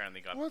Yeah. apparently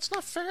got. Well, it's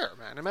not fair,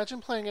 man. Imagine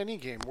playing any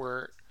game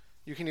where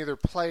you can either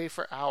play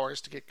for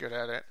hours to get good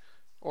at it,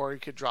 or you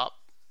could drop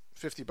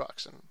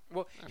 $50 and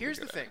Well, I'm here's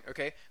the good at thing,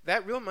 okay?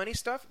 That real money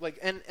stuff, like,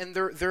 and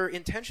their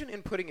intention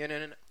in putting it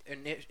in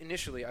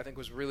initially, I think,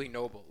 was really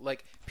noble.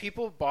 Like,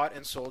 people bought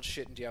and sold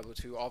shit in Diablo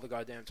 2 all the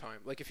goddamn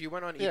time. Like, if you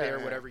went on eBay Yeah, or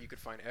yeah. whatever, you could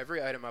find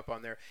every item up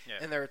on there. Yeah.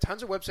 And there are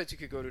tons of websites you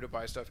could go to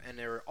buy stuff, and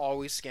there are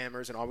always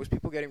scammers and always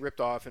people getting ripped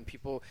off, and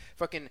people,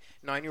 fucking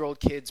 9-year-old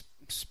kids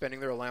spending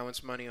their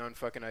allowance money on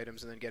fucking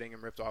items and then getting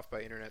them ripped off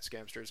by internet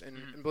scamsters.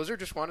 And Blizzard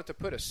just wanted to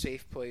put a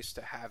safe place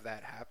to have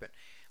that happen.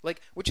 Like,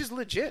 which is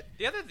legit.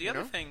 The other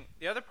know? thing,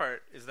 the other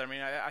part is that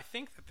I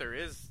think that there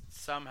is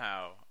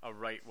somehow a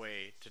right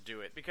way to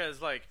do it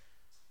because like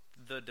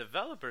the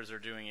developers are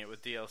doing it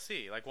with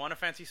DLC. Like, want a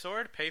fancy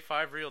sword? Pay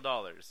 $5 real.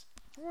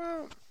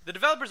 Well, The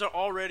developers are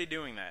already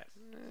doing that.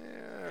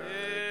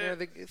 yeah,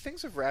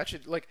 things have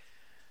ratcheted, like,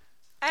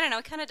 I don't know.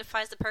 It kind of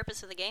defies the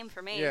purpose of the game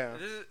for me. yeah.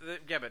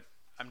 Yeah, but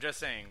I'm just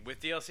saying with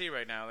DLC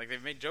right now, like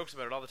they've made jokes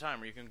about it all the time,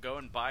 where you can go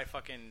and buy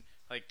fucking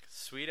like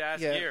sweet ass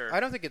Yeah, gear I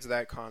don't think it's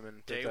that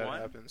common Day that one?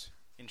 happens.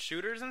 in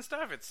shooters and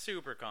stuff. It's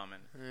super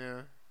common.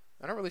 Yeah,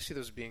 I don't really see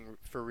those being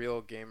for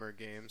real gamer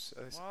games.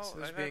 I Well, see those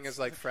that's- being as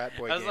like frat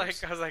boy I was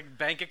games. like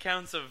bank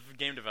accounts of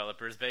game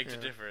developers beg to Yeah.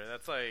 differ.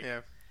 That's like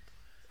Yeah,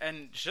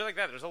 and shit like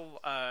that. There's a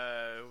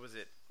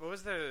what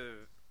was the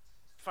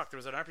fuck? There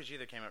was an RPG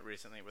that came out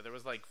recently where there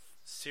was like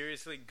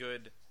seriously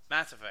good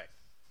Mass Effect.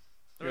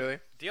 There was Really?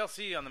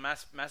 DLC on the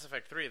Mass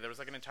Effect 3. There was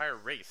like an entire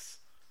race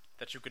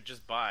that you could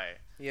just buy.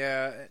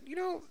 yeah. You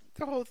know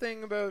the whole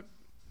thing about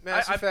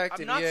Mass Effect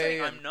I'm and not EA.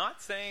 saying, and, I'm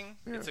not saying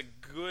Yeah. it's a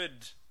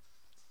good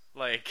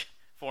like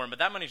form, but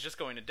that money's just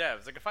going to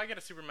devs. Like if I get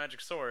a super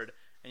magic sword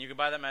and you can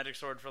buy that magic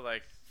sword for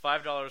like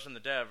 $5 from the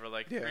dev or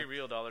like Yeah. $3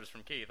 real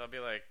from Keith, I'll be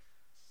like,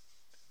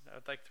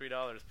 I'd like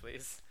 $3,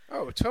 please.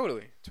 oh,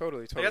 totally. that's what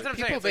I'm People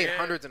saying. It's made like,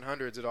 hundreds and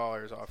hundreds of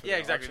dollars off of Yeah, it.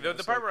 exactly. Auction The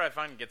house, part like- where I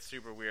find it gets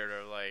super weird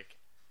are like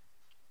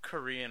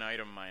Korean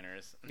item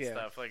miners and Yeah.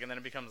 stuff. Like, and then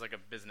it becomes like a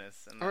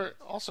business. And Or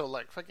also,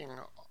 like, fucking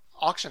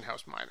auction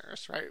house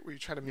miners, right? Where you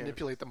try to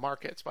manipulate the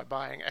markets by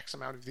buying X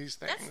amount of these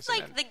things. That's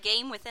like the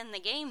game within the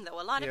game,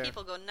 though. A lot of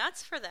people go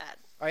nuts for that.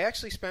 I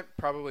actually spent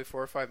probably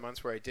 4 or 5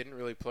 months where I didn't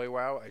really play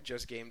WoW. I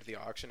just gamed the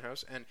auction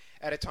house, and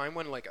at a time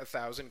when like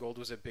 1,000 gold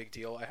was a big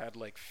deal, I had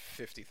like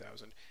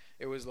 50,000.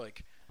 It was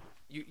like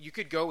you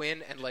could go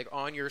in and like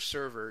on your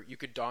server, you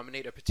could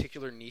dominate a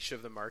particular niche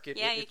of the market.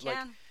 Yeah, you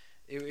can.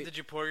 Did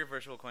you pour your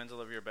virtual coins all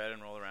over your bed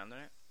and roll around in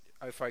it?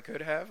 If I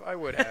could have, I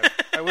would have.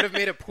 I would have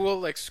made a pool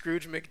like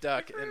Scrooge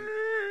McDuck and.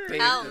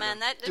 Oh man,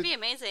 that'd be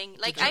amazing.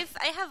 Like I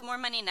have more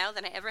money now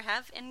than I ever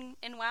have in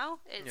WoW.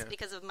 It's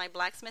because of my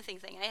blacksmithing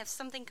thing. I have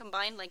something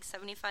combined like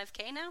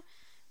 75k now,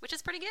 which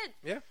is pretty good.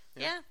 Yeah.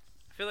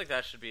 I feel like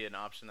that should be an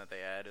option that they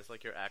add. Is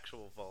like your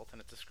actual vault,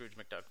 and it's a Scrooge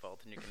McDuck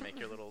vault, and you can make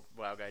your little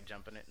WoW guy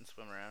jump in it and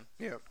swim around.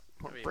 Yeah.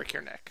 Or break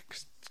your neck.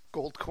 'Cause it's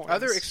gold coins.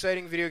 Other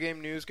exciting video game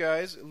news,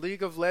 guys.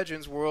 League of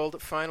Legends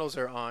World Finals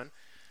are on.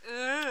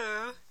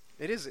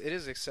 It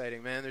is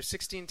exciting, man. There's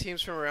 16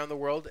 teams from around the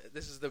world.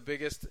 This is the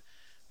biggest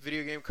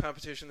video game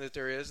competition that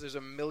there is. There's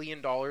 $1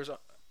 million.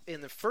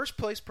 In the first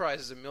place prize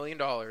is $1 million.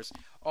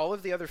 All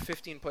of the other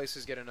 15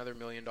 places get another $1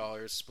 million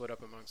split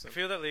up amongst them. I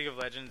feel that League of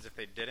Legends, if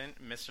they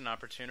didn't, missed an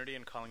opportunity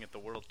in calling it the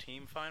World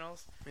Team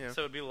Finals. Yeah.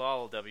 So it would be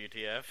LOL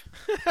WTF.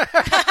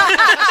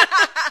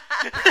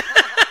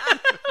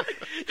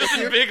 Just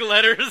in big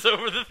letters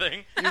over the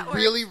thing. You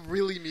really,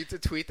 really need to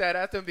tweet that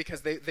at them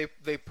because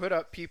they put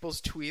up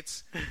people's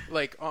tweets.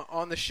 Like,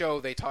 on the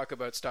show, they talk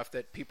about stuff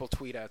that people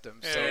tweet at them.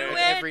 So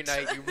every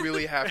night, you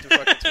really have to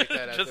fucking tweet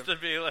that at them. Just to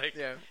be like,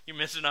 you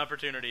missed an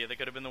opportunity. That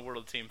could have been the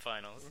World Team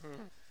Finals.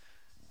 Mm-hmm.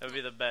 That would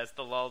be the best.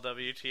 The LOL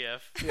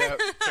WTF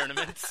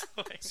tournaments.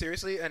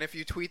 Seriously, and if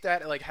you tweet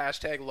that like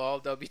hashtag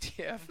LOL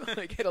WTF,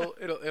 like it'll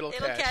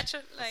catch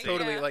it. Like,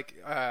 totally. Like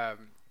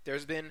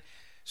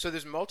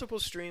there's multiple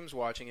streams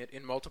watching it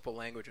in multiple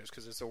languages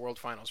because it's the World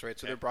Finals, right?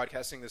 So they're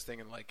broadcasting this thing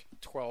in like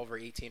 12 or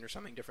 18 or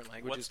something different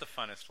languages. What's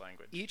the funnest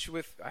language? Each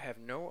with I have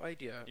no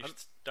idea. You should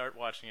start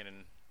watching it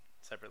in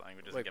separate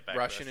languages like and get back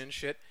Russian to us. and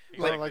shit.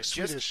 Exactly. Like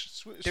Swedish.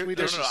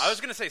 Swedish. No. I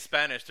was gonna say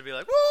Spanish to be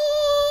like, woo!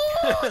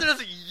 They're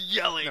just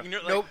yelling.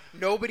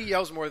 Nobody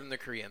yells more than the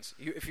Koreans.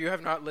 If you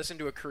have not listened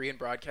to a Korean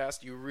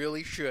broadcast, you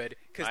really should.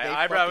 Because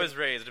my eyebrow is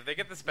raised. If they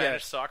get the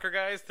Spanish soccer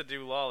guys to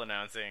do LOL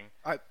announcing,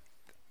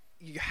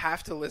 you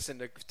have to listen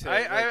to.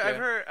 I've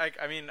heard.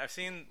 I've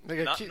seen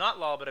not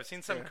LOL, but I've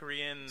seen some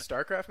Korean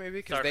StarCraft maybe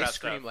because they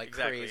scream stuff. like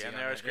exactly, crazy, and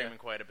they are screaming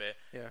quite a bit.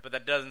 Yeah. But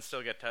that doesn't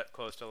still get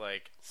close to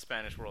like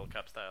Spanish World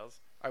Cup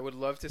styles. I would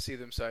love to see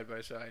them side by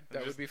side.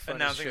 That would be fun.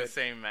 Announcing the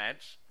same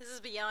match. This is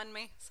beyond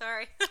me.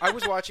 Sorry. I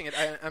was watching it.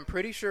 I'm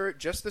pretty sure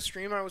just the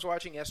stream I was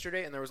watching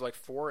yesterday, and there was like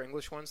 4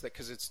 English ones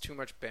because it's too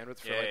much bandwidth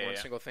for one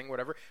single thing.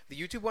 Whatever. The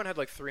YouTube one had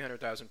like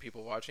 300,000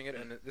 people watching it,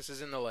 and this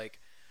is in the like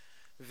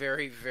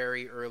very,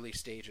 very early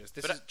stages.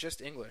 This is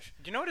just English.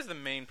 Do you know what is the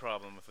main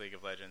problem with League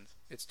of Legends?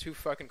 It's too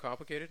fucking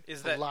complicated.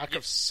 Is the that lack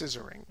of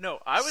scissoring? No,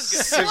 I was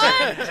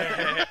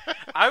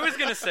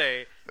gonna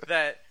say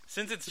that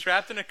since it's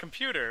strapped in a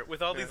computer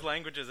with all these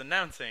languages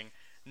announcing,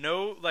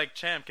 no like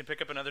champ can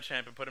pick up another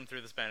champ and put him through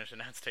the Spanish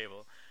announce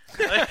table.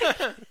 Like,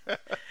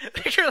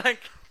 you're like,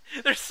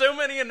 there's so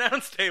many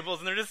announce tables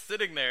and they're just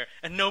sitting there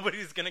and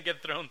nobody's gonna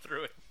get thrown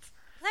through it.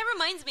 That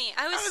reminds me,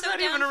 I was How is so that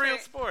down even a for real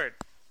sport?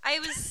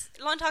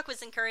 Lon Talk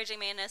was encouraging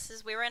me in this.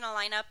 As we were in a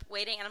lineup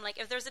waiting, and I'm like,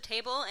 if there's a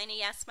table and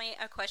he asks me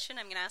a question,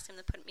 I'm going to ask him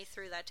to put me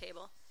through that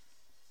table.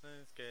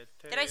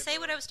 Did I say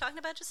what I was talking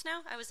about just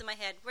now? I was in my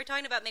head. We're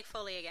talking about Mick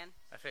Foley again.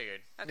 I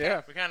figured. Okay.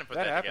 Yeah, we kind of put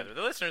that together.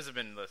 The listeners have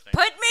been listening.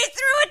 Put me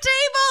through a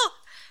table!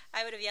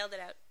 I would have yelled it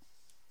out.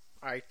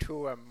 I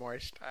too am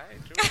moist.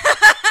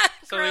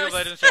 So League of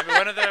Legends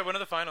champion. When are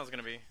the finals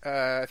going to be?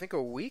 I think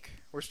a week.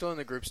 We're still in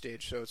the group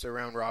stage, so it's a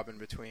round robin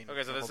between.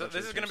 Okay, so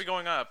this is going to be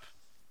going up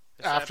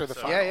after the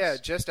finals. Yeah,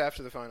 just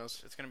after the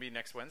finals. It's going to be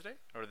next Wednesday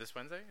or this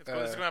Wednesday. It's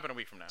going to happen a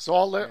week from now. So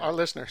all our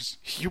listeners,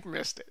 you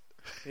missed it.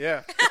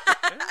 Yeah.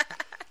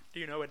 Do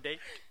you know a date?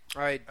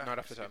 Not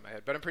off the top of my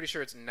head, but I'm pretty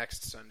sure it's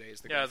next Sunday.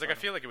 I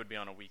feel like it would be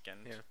on a weekend.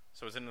 Yeah.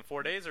 So it's in the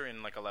 4 days or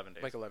in like 11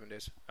 days? Like 11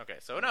 days. Okay,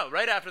 so no,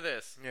 right after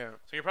this. Yeah.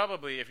 So you're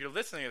probably, if you're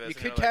listening to this, you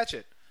could catch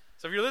it.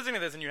 So if you're listening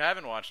to this and you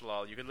haven't watched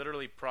LOL, you could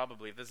literally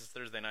probably, if this is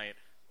Thursday night,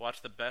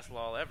 watch the best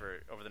LOL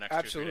ever over the next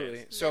 2-3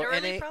 days. So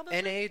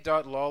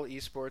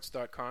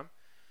na.lolesports.com.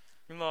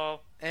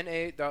 LOL.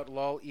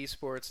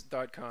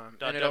 na.lolesports.com.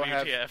 And it'll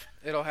have the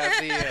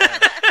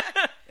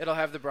it'll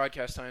have the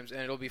broadcast times, and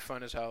it'll be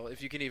fun as hell.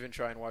 If you can even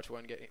try and watch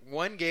one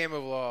game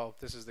of LOL,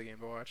 this is the game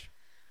to watch.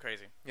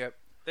 Crazy. Yep.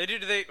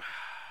 They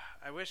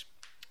I wish.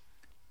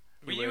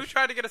 You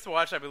tried to get us to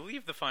watch, I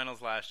believe, the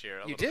finals last year.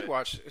 You did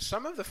watch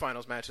some of the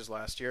finals matches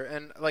last year,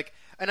 and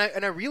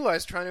I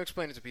realized trying to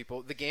explain it to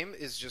people, the game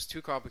is just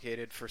too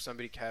complicated for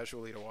somebody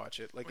casually to watch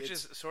it. Like, which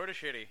is sort of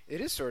shitty.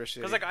 It is sort of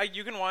shitty. Because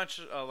you can watch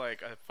a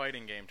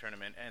fighting game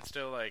tournament and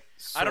still I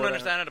don't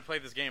understand how to play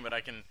this game, but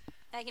I can.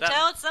 I can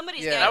tell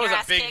somebody's getting that was your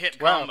a ass big kicked. hit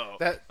combo.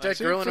 That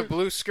girl in a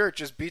blue skirt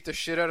just beat the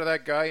shit out of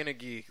that guy in a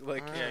gi.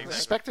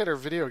 Spectator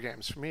video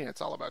games for me,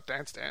 it's all about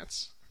Dance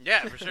Dance.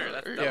 Yeah, for sure.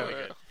 That's totally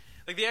good.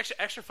 Like the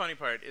extra funny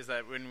part is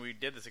that when we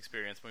did this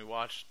experience, when we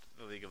watched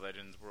the League of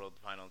Legends World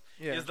Finals,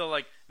 is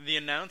the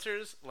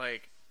announcers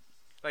like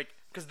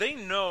because they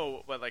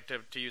know what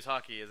to use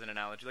hockey as an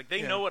analogy, like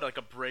they know what like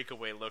a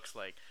breakaway looks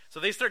like, so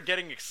they start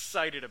getting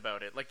excited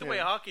about it, like the way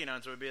a hockey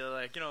announcer would be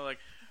like,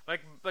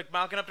 like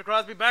Malkin up to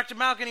Crosby, back to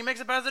Malkin, he makes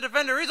it past the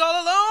defender, he's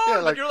all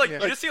alone. But you're you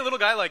just see a little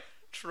guy like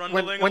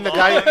trundling when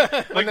along,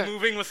 the guy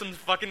moving with some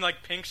fucking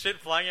like pink shit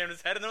flying out of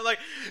his head, and they're like,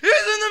 he's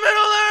in the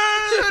middle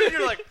there, and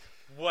you're like,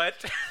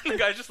 what? The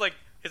guy's just like,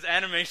 his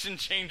animation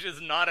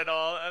changes not at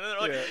all, and then they're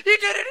like, he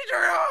did it, he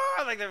turned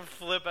it, like they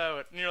flip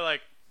out, and you're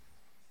like,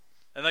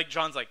 and like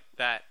John's like,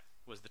 that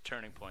was the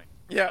turning point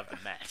of the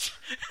match.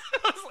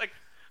 I was like,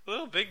 a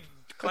little big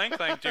clank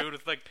dude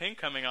with like pink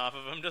coming off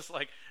of him, just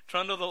like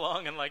trundled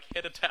along and like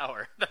hit a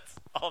tower. That's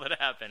all that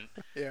happened.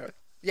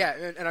 Yeah,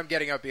 and I'm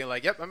getting up being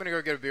like, yep, I'm going to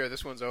go get a beer.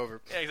 This one's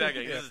over. Yeah,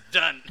 exactly. This is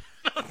done.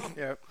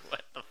 Yeah.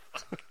 What the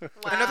fuck?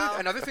 Wow.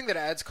 Another thing that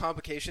adds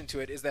complication to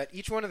it is that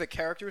each one of the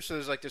characters, so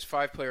there's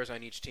 5 players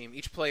on each team.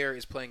 Each player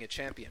is playing a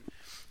champion.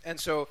 And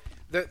so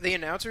the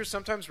announcers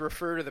sometimes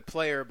refer to the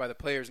player by the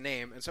player's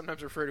name and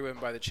sometimes refer to him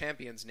by the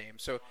champion's name.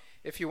 So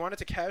if you wanted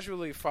to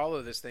casually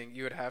follow this thing,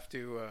 you would have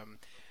to...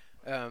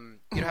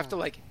 you'd have to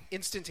like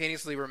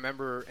instantaneously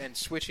remember and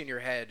switch in your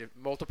head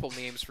multiple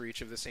names for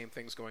each of the same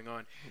things going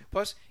on.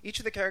 Plus, each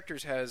of the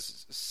characters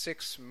has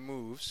 6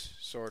 moves,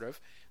 sort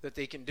of, that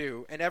they can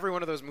do, and every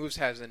one of those moves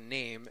has a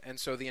name, and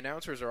so the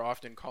announcers are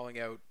often calling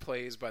out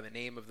plays by the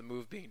name of the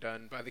move being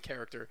done by the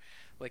character.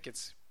 Like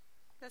it's...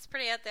 That's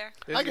pretty out there.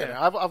 I get it.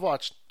 I've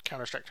watched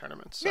Counter-Strike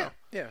tournaments, so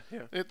yeah.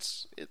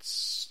 It's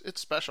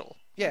special.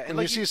 Yeah, and and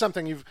you like see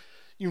something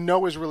you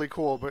know is really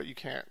cool, but you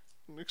can't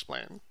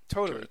explain.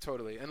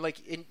 Totally. And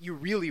like you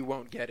really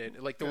won't get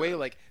it. Like the way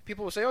like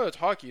people will say, "Oh, it's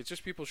hockey. It's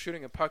just people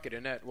shooting a puck at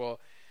a net."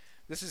 Well,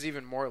 this is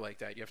even more like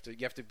that. You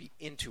have to be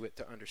into it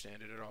to understand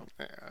it at all.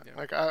 Yeah.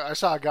 Like I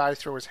saw a guy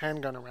throw his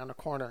handgun around a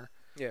corner.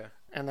 Yeah.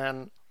 And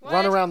then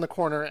run around the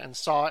corner and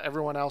saw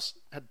everyone else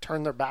had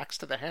turned their backs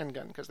to the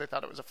handgun because they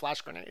thought it was a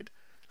flash grenade.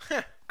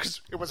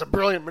 Because it was a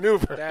brilliant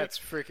maneuver. That's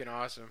freaking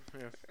awesome.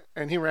 Yeah.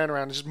 And he ran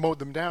around and just mowed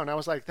them down. I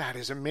was like, that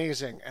is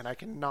amazing. And I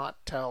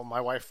cannot tell my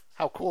wife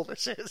how cool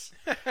this is.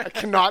 I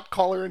cannot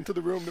call her into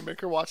the room to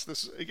make her watch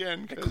this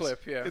again. A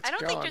clip, yeah. I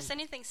don't think there's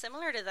anything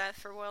similar to that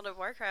for World of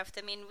Warcraft.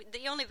 I mean,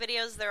 the only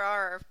videos there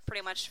are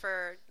pretty much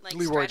for like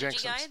Leroy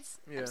strategy Jenkins. guides.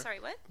 Yeah. I'm sorry,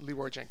 what?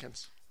 Leroy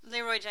Jenkins.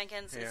 Leroy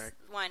Jenkins is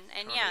one,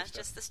 and stuff.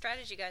 just the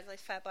strategy guys like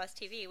Fat Boss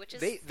TV, which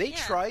is they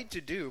tried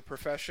to do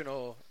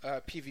professional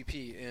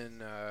PvP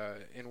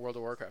in World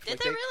of Warcraft. Did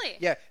they really?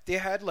 Yeah, they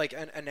had like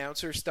an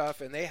announcer stuff,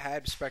 and they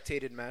had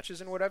spectated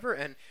matches and whatever,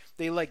 and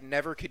they like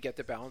never could get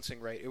the balancing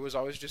right. It was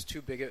always just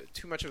too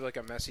much of like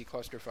a messy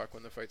clusterfuck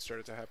when the fights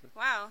started to happen.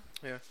 Wow.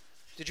 Yeah.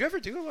 Did you ever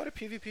do a lot of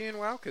PvP in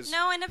WoW?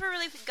 No, I never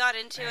really got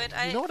into it.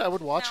 You know what I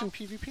would watch in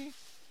PvP?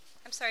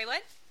 I'm sorry,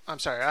 what? I'm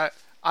sorry.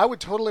 I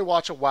would totally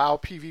watch a WoW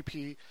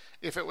PvP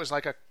if it was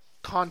like a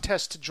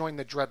contest to join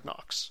the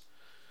Dreadnoks.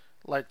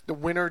 Like the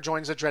winner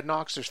joins the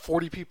Dreadnoks. There's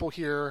 40 people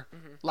here.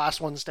 Last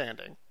one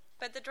standing.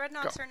 But the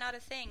Dreadnoks are not a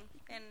thing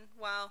in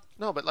WoW.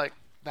 No, but like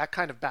that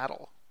kind of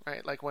battle,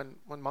 right? Like when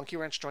Monkey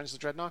Wrench joins the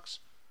Dreadnoks.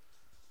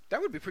 That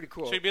would be pretty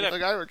cool. So you'd be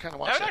like, I would kind of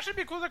watch that would actually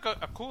be cool, like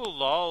a cool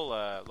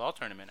LOL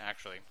tournament,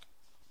 actually.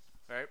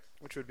 Right?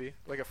 Which would be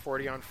like a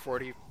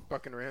 40-on-40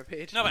 fucking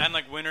rampage. No, and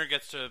like winner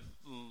gets to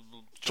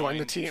join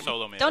the team.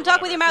 Solo mid. Don't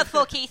talk with your mouth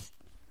full, Keith.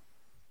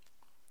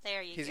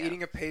 There you go. He's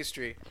eating a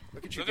pastry.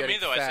 Look at you Look at getting me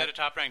though. fat. I said a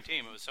top ranked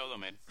team. It was solo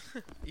mid.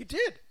 You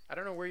did. I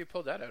don't know where you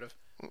pulled that out of.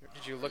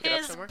 Did you look it up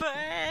His somewhere?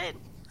 butt.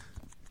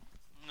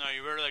 No,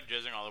 you were like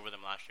jizzing all over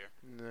them last year.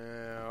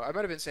 No, I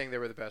might have been saying they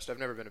were the best. I've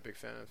never been a big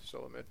fan of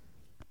solo mid.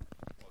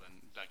 Well, then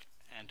like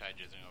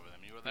anti-jizzing over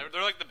them.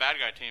 They're like the bad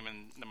guy team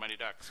in the Mighty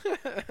Ducks.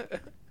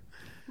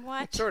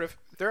 What? Sort of.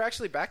 They're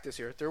actually back this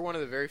year. They're one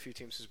of the very few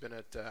teams who's been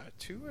at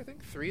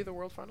 3 of the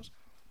World Finals.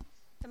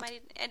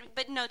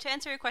 But no, to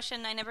answer your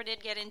question, I never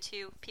did get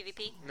into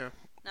PvP. No.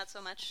 Not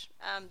so much,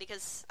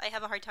 because I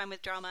have a hard time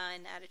with drama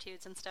and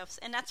attitudes and stuff,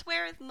 and that's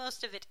where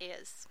most of it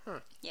is. Huh.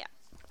 Yeah.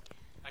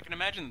 I can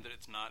imagine that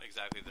it's not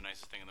exactly the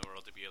nicest thing in the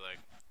world to be like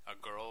a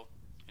girl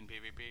in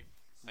PvP.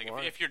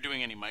 Like if you're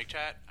doing any mic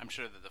chat, I'm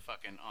sure that the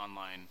fucking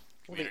online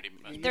community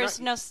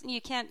must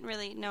You can't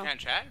really, no. You can't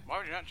chat? Why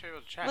would you not be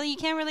able to chat? Well, you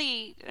can't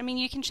really, I mean,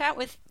 you can chat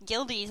with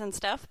guildies and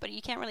stuff, but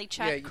you can't really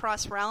chat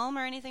cross-realm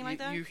or anything like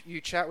that.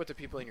 You chat with the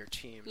people in your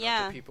team,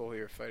 not the people who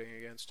you're fighting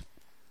against.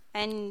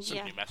 And, so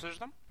can you message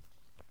them?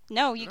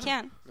 No, you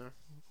can't. No.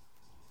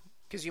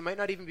 Because you might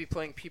not even be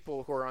playing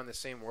people who are on the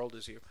same world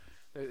as you.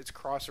 It's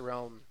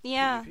cross-realm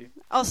PvP.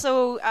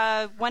 Also,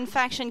 one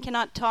faction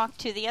cannot talk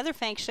to the other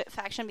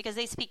faction because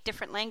they speak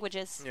different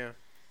languages. Yeah.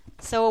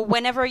 So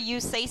whenever you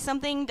say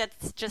something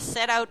that's just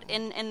said out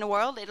in the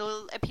world,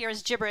 it'll appear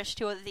as gibberish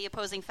to the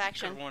opposing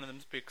faction. One of them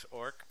speaks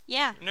orc.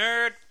 Yeah.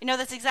 Nerd.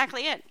 That's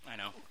exactly it. I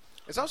know.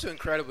 It's also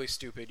incredibly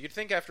stupid. You'd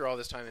think after all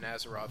this time in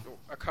Azeroth,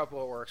 a couple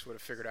of orcs would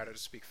have figured out how to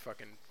speak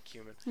fucking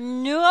human.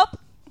 Nope.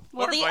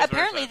 Well, Or vice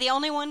apparently versa. the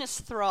only one is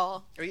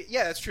Thrall.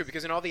 Yeah, that's true,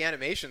 because in all the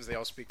animations, they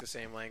all speak the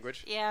same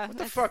language. Yeah. What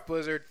the fuck,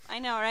 Blizzard? I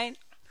know, right?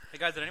 Hey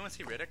guys, did anyone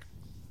see Riddick?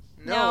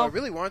 No, I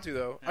really want to,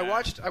 though. I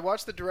Yeah.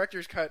 watched the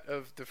director's cut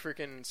of the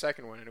freaking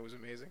second one, and it was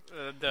amazing.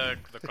 The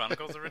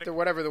Chronicles of Riddick. The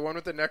one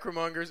with the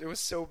necromongers. It was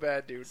so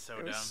bad, dude. So it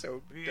dumb. was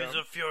so He's dumb.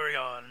 a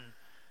Furion.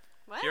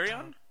 What?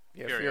 Furion?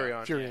 Yeah, Furion.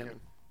 Furion. Furion. Yeah.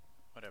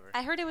 Whatever.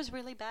 I heard it was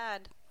really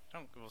bad.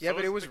 Well, Yeah, so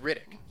but it was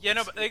Riddick. Yeah,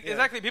 no, but Yeah.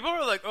 exactly. People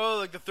were like, "Oh,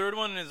 like the third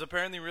one is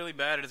apparently really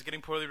bad and it's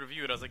getting poorly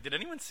reviewed." I was like, "Did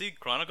anyone see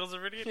Chronicles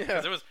of Riddick?" Yeah.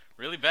 Because it was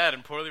really bad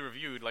and poorly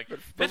reviewed. Like, but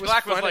Pitch it was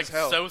Black was fun like as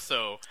hell.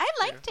 so-so. I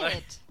liked Like-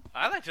 it.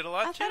 I liked it a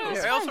lot I too. thought it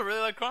was I also fun. really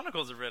like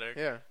Chronicles of Riddick.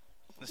 Yeah.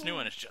 This new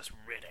one is just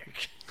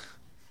Riddick.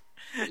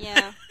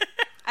 Yeah.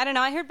 I don't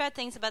know. I heard bad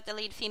things about the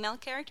lead female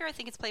character. I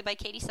think it's played by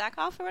Katie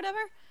Sackhoff or whatever.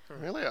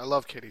 Really, I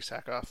love Katie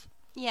Sackhoff.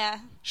 Yeah.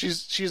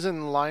 She's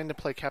in line to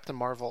play Captain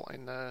Marvel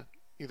in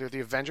either the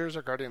Avengers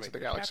or Guardians of the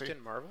Wait, Galaxy.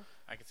 Captain Marvel?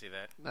 I can see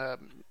that.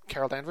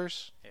 Carol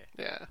Danvers. Yeah.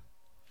 Yeah.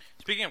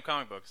 Speaking of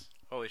comic books,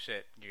 holy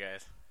shit, you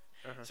guys.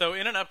 Uh-huh. So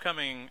in an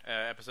upcoming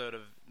episode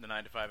of the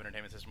 9 to 5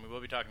 Entertainment System, we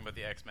will be talking about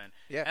the X-Men.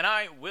 Yeah. And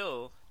I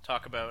will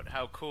talk about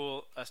how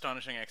cool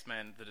Astonishing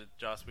X-Men, the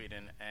Joss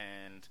Whedon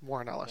and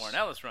Warren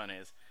Ellis. run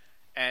is.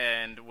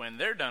 And when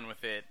they're done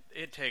with it,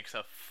 it takes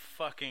a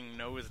fucking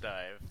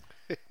nosedive.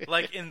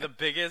 Like in the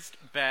biggest,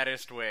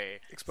 baddest way.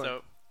 Explain.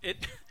 So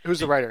it... Who's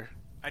the writer?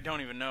 I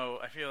don't even know.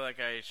 I feel like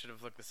I should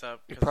have looked this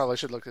up. You 'cause probably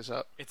should look this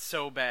up. It's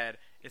so bad.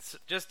 It's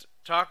just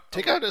talk...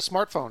 Take out a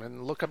smartphone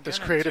and look up this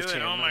Gonna creative do it.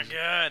 team. Oh my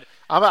god.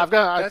 I've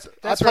got.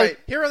 That's I played- right.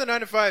 Here on the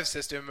 9 to 5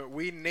 system,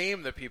 we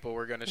name the people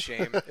we're going to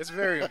shame. It's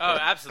very Oh,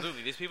 important.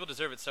 absolutely. These people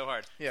deserve it so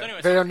hard. Yeah. So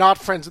anyway, They are not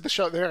friends of the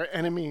show. They are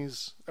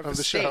enemies of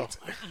the show.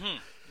 state.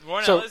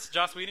 Warren So- Ellis,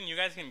 Joss Whedon, you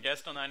guys can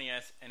guest on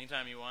 90S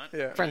anytime you want.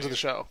 Yeah. Friends of the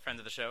show. Friends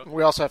of the show.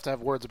 We also have to have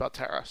words about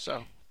Tara.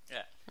 So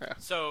Yeah. Yeah.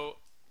 So,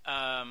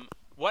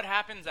 what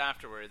happens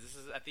afterwards? This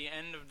is at the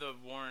end of the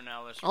Warren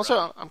Ellis. also,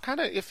 run. I'm kind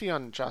of iffy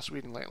on Joss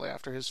Whedon lately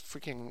after his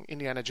freaking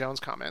Indiana Jones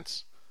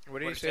comments. What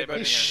do What you did say you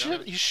about say Indiana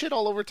Jones? He shit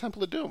all over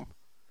Temple of Doom.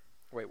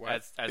 Wait, what?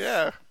 as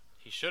Yeah.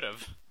 he should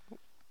have.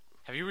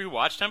 Have you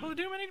rewatched Temple of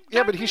Doom?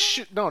 Yeah, but he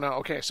should. No.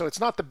 Okay, so it's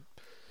not the.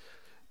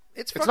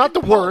 It's It's not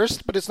the fucking pulp.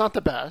 worst, but it's not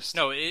the best.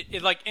 No,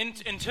 it like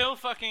until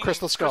fucking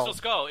Crystal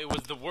Skull. it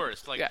was the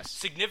worst. Like Yes.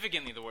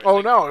 significantly the worst. Oh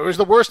like, no, it was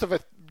the worst of a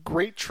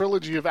great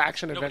trilogy of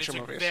action no, but it's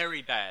adventure like movies.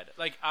 very bad.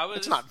 Like I was.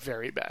 It's not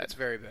very bad. It's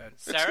very bad.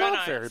 Sarah not and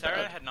I, very Sarah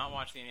bad. had not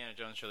watched the Indiana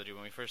Jones trilogy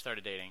when we first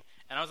started dating,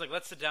 and I was like,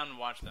 "Let's sit down and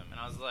watch them." And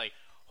I was like,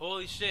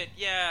 "Holy shit,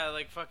 yeah,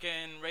 like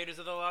fucking Raiders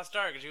of the Lost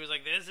Ark." And she was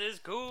like, "This is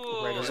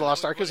cool." Raiders of And the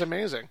Lost then we Ark put is it-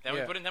 amazing. Then we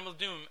Yeah. put in Temple of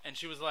Doom, and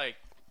she was like,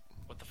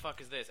 "What the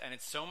fuck is this?" And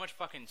it's so much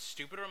fucking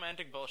stupid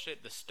romantic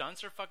bullshit. The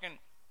stunts are fucking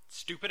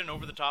stupid and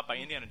over the top by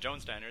Indiana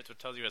Jones standards, which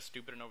tells you how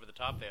stupid and over the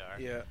top they are.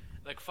 Yeah.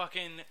 Like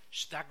fucking,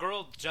 that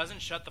girl doesn't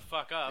shut the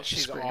fuck up.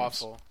 She's screams.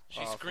 awful. She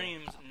Awful.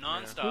 screams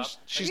nonstop.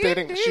 She's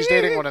dating. She's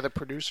dating one of the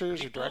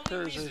producers or directors.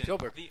 Only Or, reason,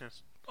 Spielberg, the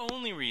yes.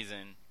 only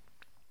reason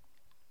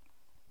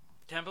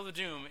Temple of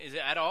Doom is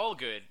at all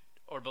good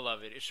or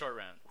beloved is Short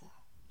Round.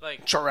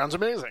 Like, Short Round's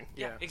amazing.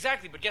 yeah,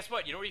 exactly. But guess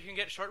what? You know where you can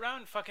get Short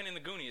Round? Fucking in the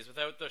Goonies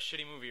without the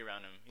shitty movie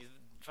around him. He's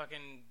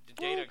fucking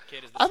Data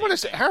kid is the I same want to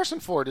say thing. Harrison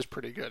Ford is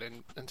pretty good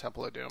in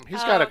Temple of Doom.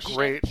 He's Oh, got a shit.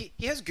 great.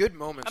 He has good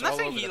moments. I'm not all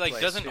saying over he the like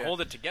place. doesn't Yeah. hold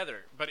it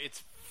together, but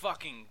it's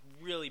fucking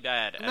really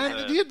bad. as Man,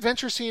 a- the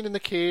adventure scene in the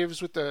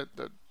caves with the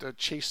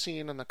chase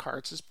scene on the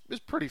carts is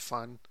pretty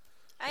fun.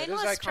 I It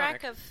is lost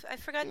track iconic. of. I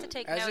forgot to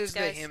take As notes, is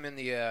guys. him in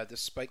the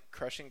spike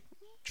crushing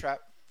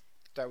trap.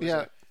 That was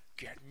Yeah.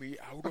 get me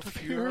out of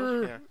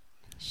here. Yeah.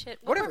 Shit.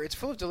 Whatever. It's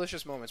full of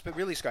delicious moments. But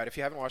really, Scott, if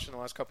you haven't watched it in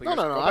the last couple of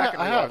No, years, no, go no, back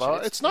and I have.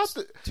 rewatch it. It's not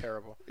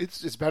terrible.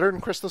 It's better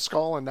than Crystal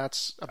Skull, and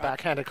that's a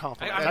backhanded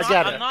compliment. I'm I not,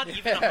 get I'm it. not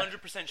even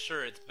 100%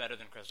 sure it's better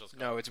than Crystal Skull.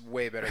 No, it's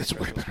way better. It's than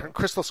way Crystal better. Skull.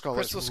 Crystal Skull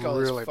Crystal is Skull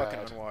really is fucking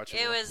bad. unwatchable.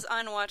 It was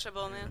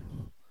unwatchable,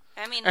 man.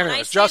 I mean, when I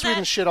Anyways, see Joss that,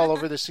 Whedon shit all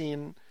over the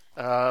scene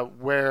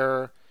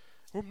where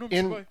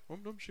in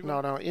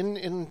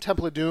in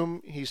Temple of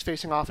Doom he's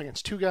facing off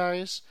against two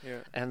guys, Yeah.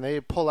 and they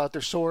pull out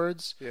their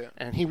swords, Yeah.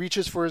 and he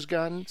reaches for his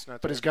gun,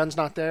 not but his there. gun's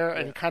not there,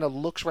 and he kind of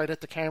looks right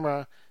at the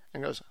camera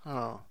and goes,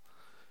 "Oh."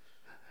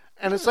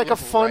 And it's like a look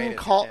fun right at the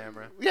call.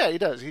 camera. Yeah, he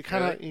does. He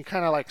kind of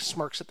Really? like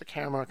smirks at the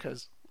camera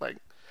because like,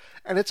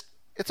 and it's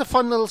a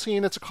fun little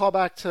scene. It's a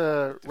callback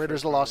to Raiders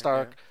of the Lost movie,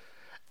 Ark.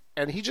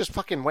 And he just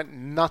fucking went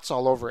nuts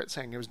all over it,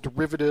 saying it was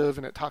derivative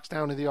and it talks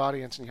down to the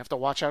audience and you have to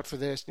watch out for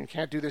this and you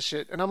can't do this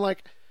shit. And I'm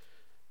like,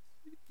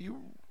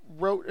 you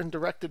wrote and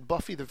directed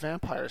Buffy the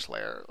Vampire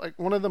Slayer, like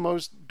one of the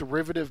most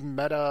derivative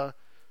meta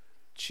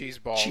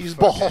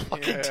cheeseball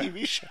fucking yeah.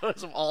 TV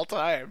shows of all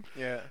time.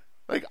 Yeah.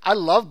 Like, I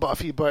love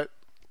Buffy, but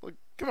like,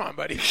 Come on,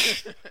 buddy.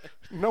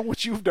 know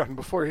what you've done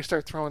before you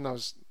start throwing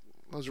those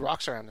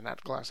rocks around in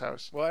that glass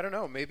house. Well, I don't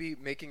know. Maybe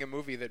making a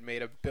movie that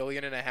made $1.5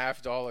 billion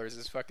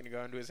is fucking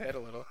gone to his head a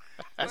little.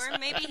 or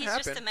maybe he's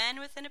just a happen. man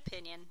with an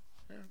opinion.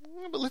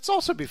 Yeah, but let's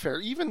also be fair.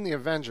 Even the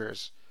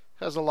Avengers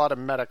has a lot of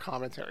meta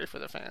commentary for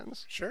the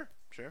fans. Sure.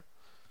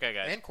 Okay,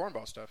 guys. And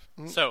cornball stuff.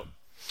 So,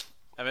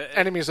 I mean,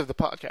 Enemies of the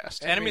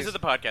podcast. enemies of the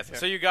podcast.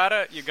 So you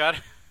gotta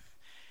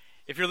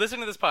if you're listening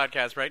to this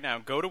podcast right now,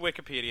 go to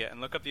Wikipedia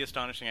and look up the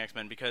Astonishing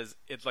X-Men because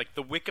it's like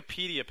the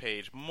Wikipedia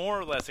page more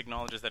or less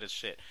acknowledges that it's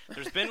shit.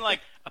 There's been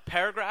like a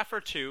paragraph or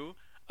two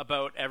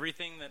about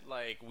everything that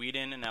like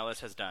Whedon and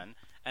Ellis has done,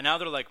 and now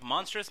they're like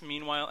Monstrous,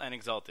 Meanwhile, and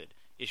Exalted.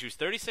 Issues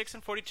 36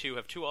 and 42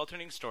 have two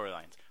alternating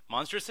storylines,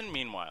 Monstrous and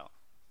Meanwhile.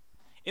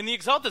 In the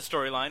Exalted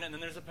storyline, and then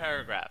there's a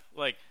paragraph.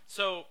 Like,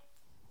 so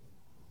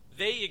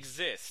they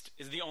exist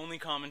is the only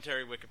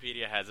commentary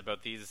Wikipedia has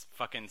about these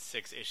fucking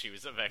 6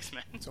 issues of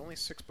X-Men. It's only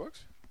 6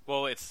 books?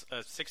 Well, it's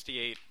a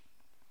 68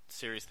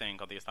 series thing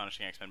called The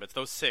Astonishing X-Men, but it's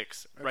those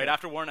 6 Okay. right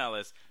after Warren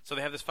Ellis. So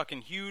they have this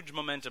fucking huge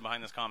momentum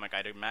behind this comic,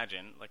 I'd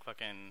imagine. Like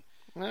fucking...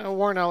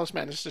 Warren Ellis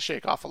managed to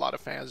shake off a lot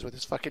of fans with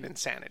his fucking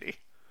insanity.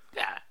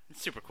 Yeah,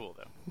 it's super cool,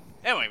 though.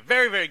 Anyway,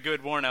 very, very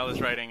good Warren Ellis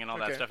writing and all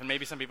that Okay. stuff, and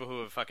maybe some people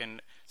who have fucking...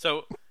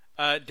 So,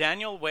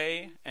 Daniel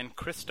Way and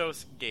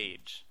Christos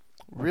Gage.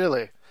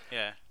 Really?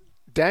 Yeah.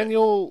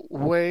 Daniel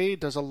Way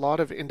does a lot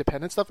of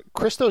independent stuff.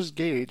 Christos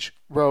Gage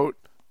wrote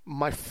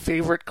my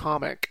favorite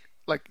comic,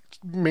 like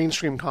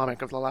mainstream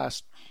comic of the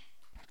last...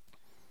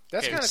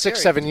 That's Okay. kind of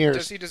 6-7 years.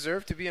 Does he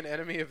deserve to be an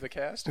enemy of the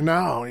cast?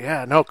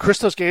 No.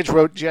 Christos Gage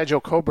wrote G.I.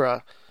 Joe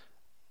Cobra,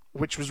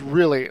 which was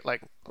really,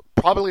 like,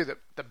 probably the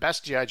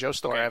best G.I. Joe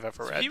story I've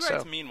ever read. He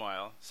writes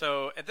Meanwhile.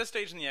 So at this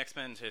stage in the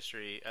X-Men's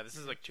history, this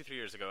is like 2-3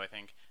 years ago, I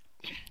think.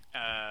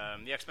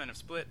 The X-Men have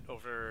split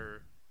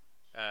over,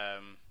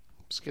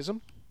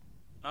 Schism?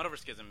 not over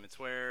Schism. It's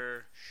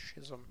where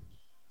Schism.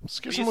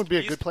 Schism would be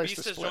a good place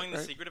Beast to has split, joined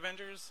right? the Secret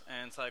Avengers,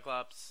 and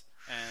Cyclops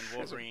and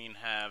Wolverine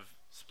have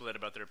split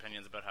about their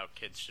opinions about how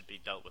kids should be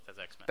dealt with as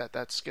X-Men.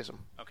 That's Schism.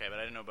 Okay, but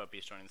I didn't know about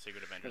Beast joining the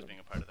Secret Avengers being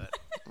a part of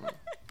that.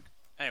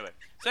 Anyway,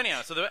 so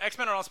anyhow, so the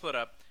X-Men are all split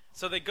up.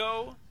 So they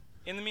go,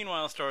 in the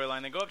Meanwhile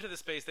storyline, they go up to the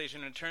space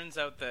station, and it turns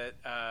out that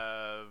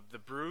the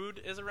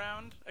Brood is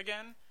around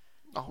again.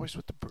 Always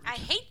with the Brood. I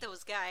hate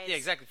those guys. Yeah,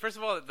 exactly. First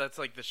of all, that's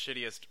like the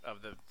shittiest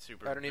of the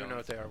super I don't even know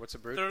what villains. they are. What's a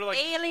Brood? They're like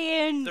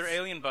Aliens. they're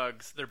alien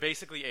bugs. They're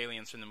basically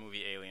aliens from the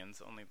movie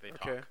Aliens, only they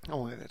talk. Okay.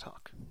 Only they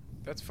talk.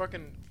 That's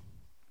fucking...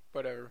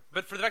 whatever.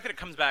 But for the fact that it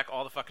comes back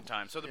all the fucking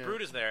time. So the Yeah.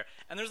 Brood is there,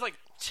 and there's like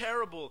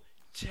terrible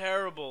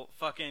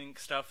fucking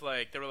stuff.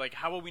 Like they were like,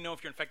 how will we know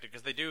if you're infected?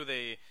 Because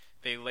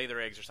they lay their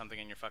eggs or something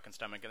in your fucking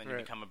stomach, and then you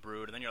Right. become a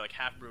Brood, and then you're like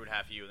half Brood,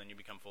 half you, and then you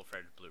become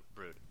full-fledged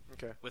Brood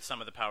Okay. with some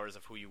of the powers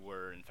of who you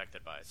were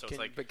infected by. So Can, it's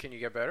like, but can you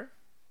get better?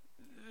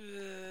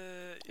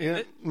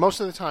 Yeah, most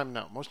of the time,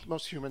 no.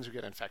 Most humans who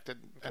get infected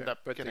end up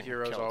But the getting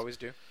heroes killed. always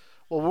do?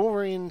 Well,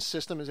 Wolverine's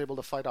system is able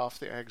to fight off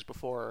the eggs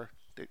before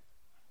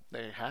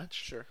they hatch.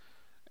 Sure.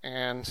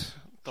 And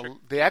Sure.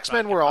 the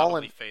X-Men could were all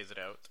probably in. phase it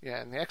out.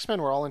 Yeah, and the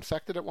X-Men were all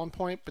infected at one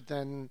point, but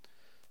then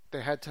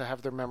they had to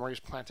have their memories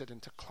planted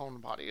into clone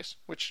bodies.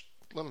 Which,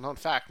 little known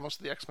fact, most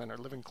of the X-Men are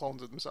living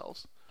clones of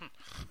themselves.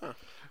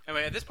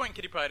 Anyway, at this point,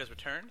 Kitty Pryde has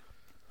returned,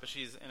 but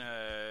she's in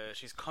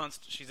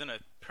a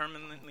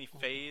permanently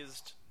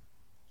phased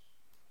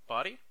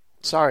body.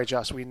 Sorry,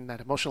 Joss Whedon, that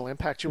emotional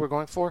impact you were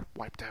going for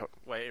wiped out.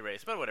 Wait,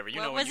 erase, but whatever. You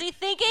What know when was he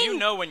thinking? You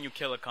know when you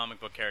kill a comic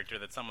book character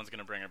that someone's going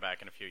to bring her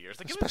back in a few years.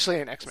 Like, it was- Especially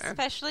in X-Men.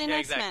 Especially in yeah,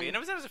 X-Men. exactly. And it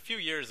was a few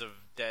years of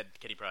dead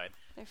Kitty Pryde.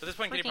 They're So at this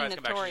point, Kitty freaking Pryde's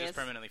come back. She's notorious. just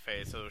permanently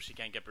phased, so she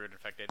can't get Brood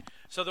infected.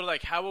 So they're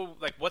like,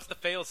 what's the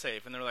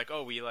fail-safe? And they're like,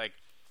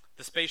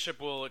 the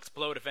spaceship will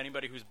explode if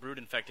anybody who's Brood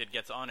infected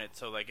gets on it.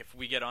 So, like, if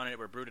we get on it,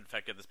 we're Brood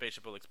infected, the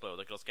spaceship will explode.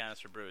 Like, it'll scan us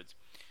for Broods.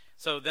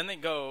 So then they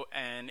go,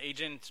 and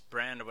Agent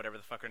Brand, or whatever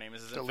the fuck her name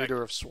is The infected.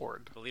 leader of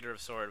Sword. The leader of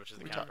Sword, which is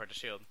the counterpart to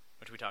S.H.I.E.L.D.,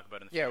 which we talk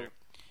about in the Yeah. future.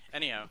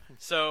 Anyhow,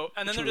 so,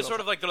 and then Which they're we just sort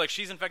love. of like, they're like,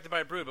 she's infected by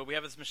a Brood, but we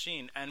have this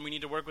machine, and we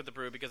need to work with the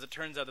Brood, because it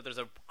turns out that there's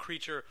a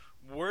creature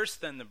worse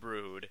than the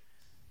Brood,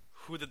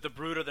 who the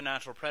Brood are the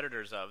natural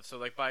predators of. So,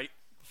 like, by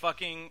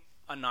fucking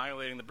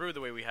annihilating the Brood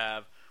the way we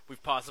have,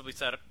 we've possibly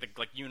set up the,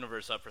 like,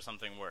 universe up for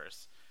something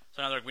worse.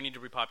 So now they're like, we need to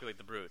repopulate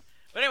the Brood.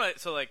 But anyway,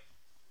 so, like,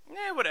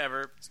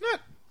 whatever. It's not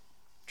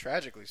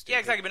tragically stupid. Yeah,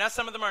 exactly. But now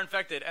some of them are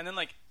infected, and then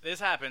like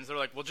this happens. They're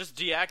like, "Well, just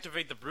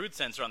deactivate the Brood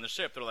sensor on the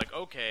ship." They're like,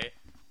 "Okay."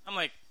 I'm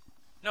like,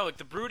 "No, like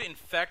the Brood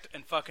infect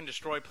and fucking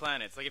destroy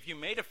planets. Like if you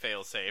made a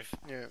failsafe,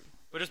 Yeah. it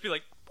would just be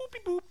like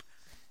boopy boop,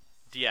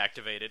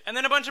 deactivated, and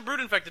then a bunch of Brood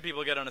infected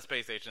people get on a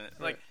space station.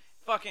 Like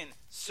fucking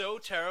so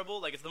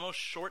terrible. Like it's the most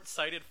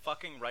short-sighted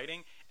fucking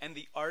writing, and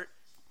the art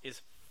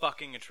is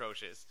fucking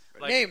atrocious.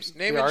 Like, Name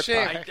The and art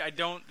shame. by- I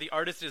don't. The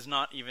artist is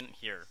not even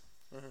here.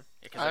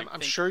 Because I'm I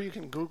think sure you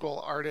can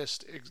Google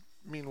artist,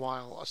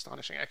 meanwhile,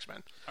 Astonishing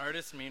X-Men.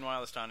 artist,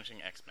 meanwhile,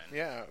 astonishing X-Men.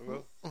 Yeah,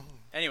 well,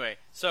 Anyway,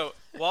 so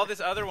while this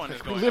other one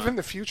is We going live on, in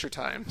the future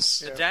times.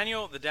 the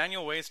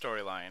Daniel Way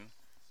storyline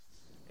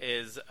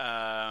is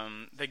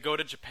they go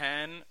to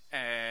Japan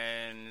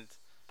and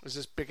Is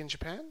this big in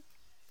Japan?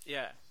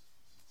 yeah,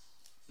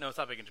 no, it's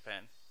not big in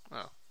Japan.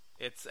 Oh.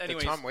 It's the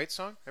anyways. Tom Waits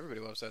song?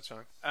 Everybody loves that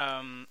song.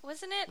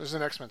 Wasn't it? There's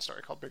an X-Men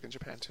story called Big in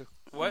Japan, too.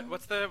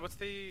 What's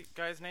the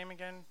guy's name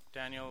again?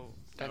 Daniel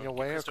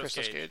Way or Christos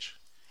Christos Gage?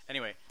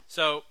 Anyway,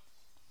 so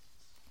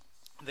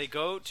they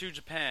go to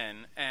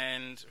Japan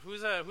and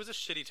who's a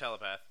shitty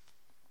telepath?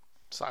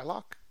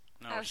 Psylocke?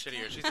 No, Oh,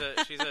 shittier. She's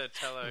a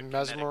telekinetic.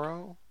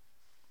 Mesmero?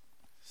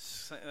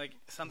 like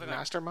something like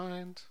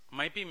Mastermind?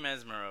 might be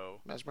Mesmero.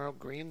 Mesmero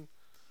Green?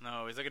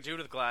 No, he's like a dude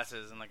with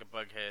glasses and like a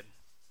bug head.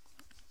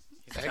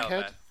 He's a Egghead?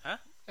 telepath. Huh?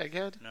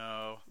 Egghead?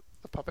 No,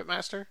 The Puppet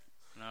Master?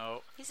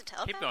 no. He's a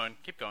telepath.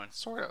 Keep going.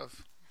 Sort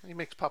of. He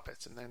makes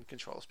puppets and then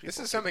controls people. This is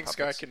through something the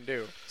Scott puppets. can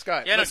do.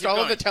 Scott, Yeah, no, list keep all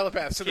of going. the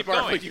telepaths in the Keep going,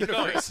 Marvel keep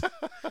going.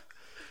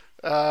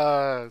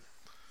 universe.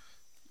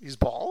 He's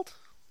bald?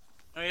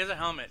 Oh, he has a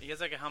helmet. He has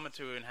like a helmet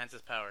to enhance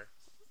his power.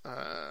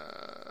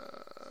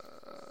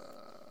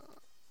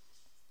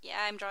 Yeah,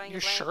 I'm drawing You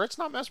a blank. sure it's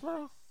not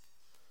Mesmero?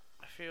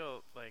 I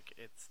feel like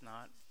it's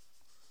not.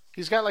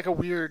 He's got like a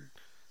weird...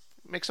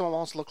 Makes him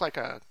almost look like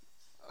a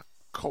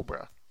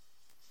cobra.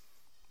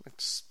 Like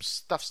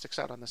stuff sticks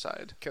out on the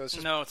side. Okay, let's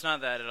just No, it's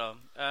not that at all.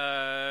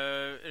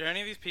 Are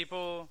any of these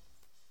people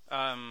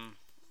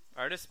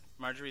artist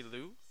Marjorie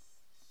Liu?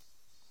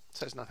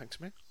 Says nothing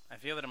to me. I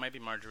feel that it might be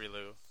Marjorie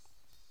Liu.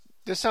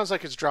 This sounds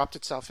like it's dropped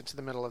itself into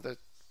the middle of the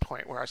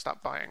point where I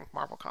stopped buying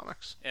Marvel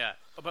comics. Yeah,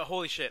 but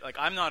holy shit! Like,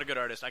 I'm not a good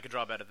artist. I could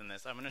draw better than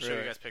this. I'm gonna show you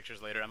Really? guys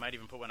pictures later. I might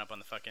even put one up on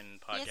the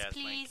fucking podcast Yes,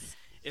 link. please.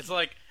 It's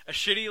like a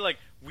shitty, like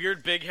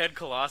weird big head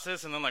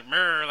Colossus, and then like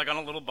like on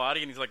a little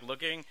body, and he's like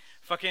looking.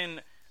 Fucking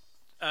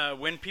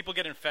when people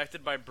get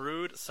infected by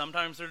Brood,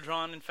 sometimes they're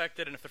drawn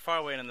infected, and if they're far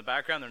away and in the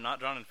background, they're not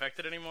drawn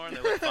infected anymore, and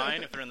they look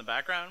fine if they're in the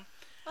background.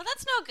 Well,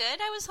 that's no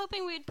good. I was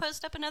hoping we'd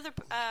post up another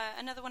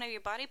one of your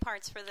body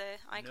parts for the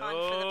icon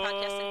for the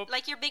podcast, Nope.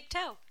 like your big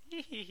toe.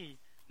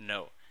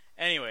 No.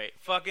 Anyway,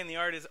 fucking the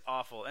art is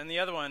awful. And the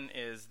other one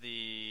is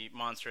the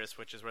Monstrous,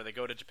 which is where they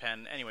go to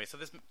Japan. Anyway, so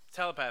this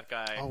telepath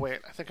guy... Oh wait,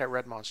 I think I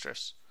read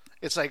Monstrous.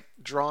 It's like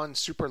drawn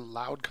super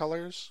loud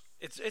colors.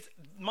 It's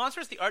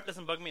Monstrous, the art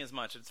doesn't bug me as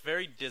much. It's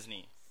very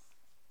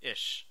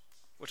Disney-ish.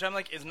 Which I'm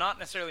like, is not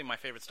necessarily my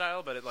favorite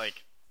style, but it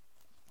like...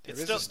 There It's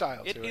is still, a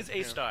style It to is it, a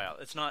yeah. style.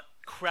 It's not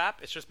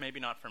crap, it's just maybe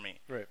not for me.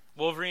 Right.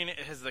 Wolverine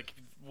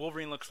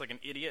looks like an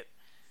idiot,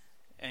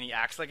 and he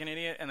acts like an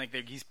idiot, and like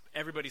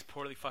everybody's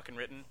poorly fucking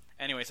written.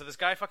 Anyway, so this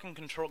guy fucking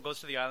goes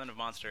to the island of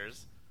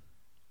monsters,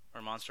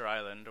 or Monster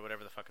Island, or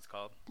whatever the fuck it's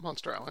called.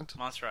 Monster Island.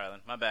 Monster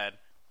Island. My bad.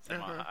 It's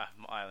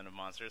Island of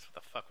Monsters.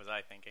 What the fuck was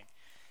I thinking?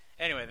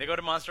 Anyway, they go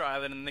to Monster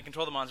Island and they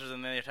control the monsters,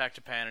 and then they attack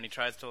Japan, and he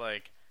tries to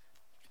like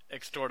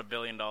extort $1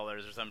 billion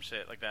or some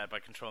shit like that by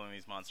controlling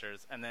these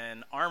monsters. And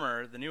then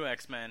Armor, the new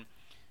X-Men,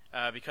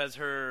 because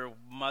her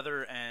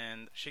mother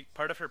and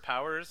part of her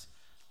powers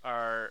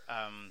are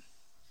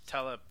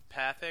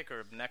telepathic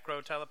or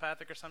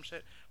necro-telepathic or some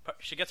shit.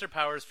 She gets her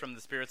powers from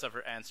the spirits of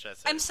her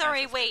ancestors. I'm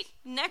sorry, wait.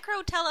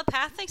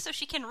 Necro-telepathic so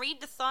she can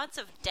read the thoughts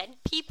of dead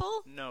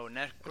people? No,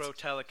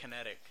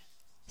 necro-telekinetic.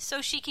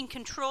 So she can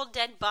control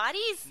dead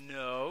bodies?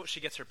 No, she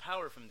gets her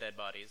power from dead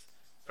bodies,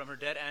 from her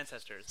dead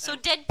ancestors. So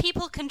And- dead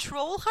people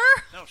control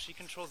her? No, she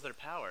controls their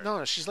power.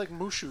 No, she's like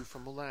Mushu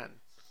from Mulan.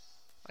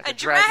 Like A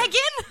dragon?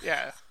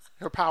 Yeah.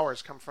 Her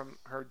powers come from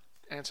her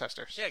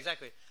ancestors. Yeah,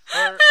 exactly.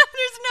 There's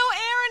no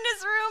air in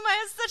this room. I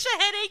have such a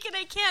headache and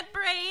I can't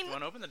brain. You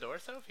want to open the door,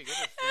 Sophie? Go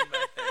just stand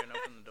back there and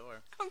open the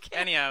door. Okay.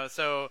 Anyhow,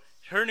 so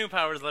her new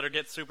powers let her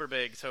get super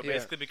big, so it Yeah.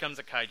 basically becomes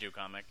a kaiju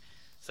comic.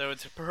 So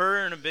it's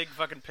her in a big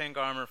fucking pink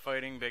armor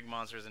fighting big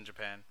monsters in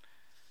Japan.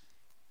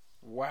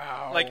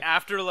 Wow. Like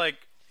after like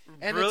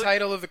and the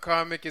title of the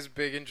comic is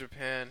big in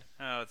Japan.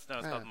 Oh, it's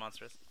called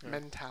Monstrous.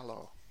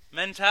 Mentalo.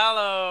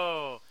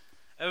 Mentalo.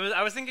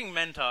 I was thinking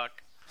Mentalk.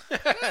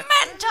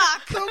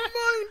 Mentalk! The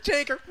Mind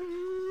Taker.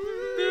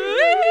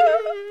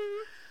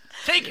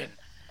 Taken.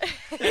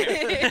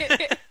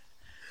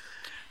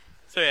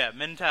 So yeah,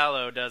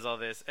 Mentalo does all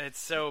this. It's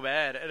so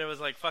bad, and it was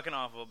like fucking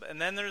awful.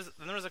 And then there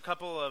was a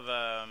couple of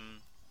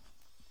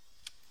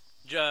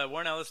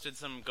Warren Ellis did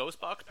some Ghost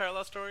Box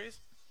parallel stories.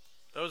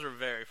 Those were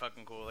very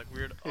fucking cool, like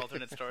weird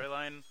alternate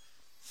storyline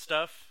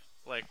stuff.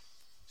 Like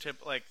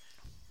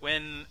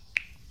when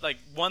like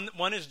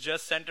one is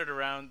just centered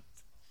around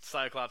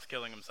Cyclops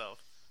killing himself.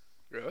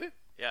 Really?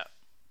 Yeah.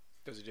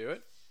 Does he do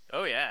it?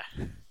 Oh yeah,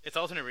 it's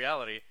alternate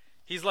reality.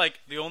 He's like,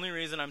 the only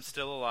reason I'm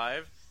still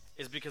alive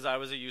is because I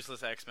was a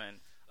useless X-Men.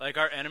 Like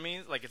our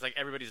enemies, like it's like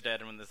everybody's dead,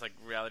 and when this like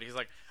reality, he's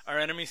like, our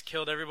enemies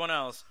killed everyone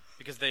else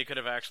because they could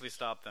have actually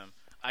stopped them.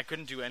 I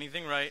couldn't do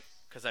anything right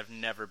because I've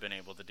never been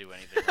able to do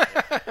anything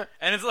right.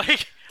 And it's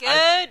like,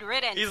 Good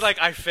riddance. he's like,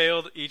 I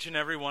failed each and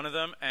every one of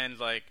them, and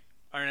like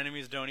our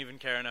enemies don't even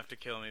care enough to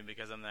kill me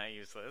because I'm that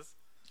useless.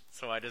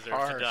 So I deserve to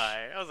Harsh.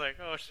 die. I was like,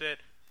 oh shit.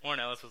 Warren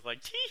Ellis was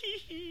like, tee hee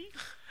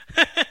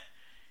hee.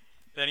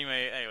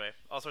 Anyway,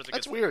 all sorts of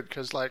That's good weird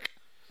because like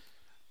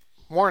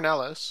Warren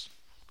Ellis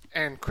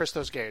and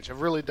Christos Gage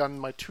have really done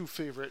my two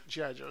favorite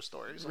G.I. Joe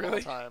stories of all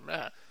Really? time.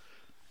 Yeah.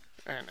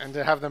 And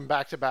to have them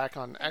back to back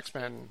on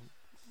X-Men,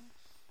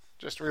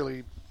 just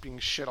really being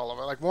shit all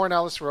over. Like Warren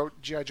Ellis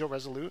wrote G.I. Joe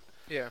Resolute,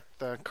 Yeah.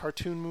 the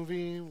cartoon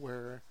movie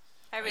where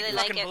I really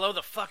like fucking it. blow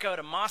the fuck out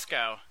of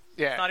Moscow.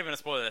 yeah, It's not even a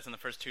spoiler. That's in the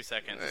first 2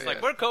 seconds. It's like,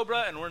 Yeah. we're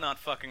Cobra and we're not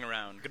fucking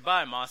around.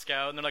 Goodbye,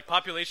 Moscow. And they're like,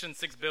 population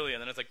 6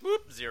 billion. And it's like,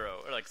 whoop,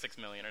 0. Or like 6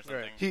 million or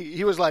something. Right.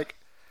 he was like,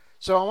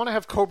 so I want to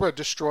have Cobra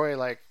destroy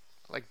like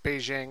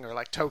Beijing or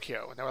like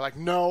Tokyo, and they were like,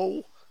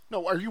 no,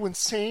 are you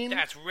insane?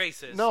 That's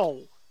racist.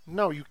 No,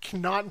 No, you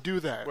cannot do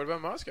that. What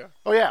about Moscow?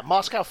 Oh yeah,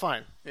 Moscow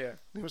fine. Yeah.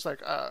 He was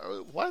like,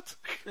 what?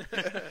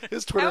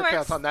 His Twitter That account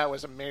works. on that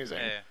was amazing.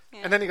 Yeah.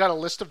 And then he got a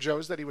list of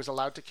Joes that he was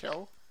allowed to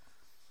kill.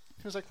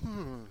 He was like,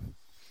 And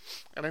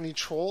then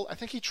I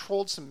think he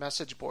trolled some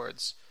message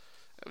boards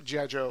of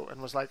G.I. Joe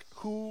and was like,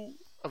 who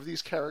of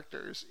these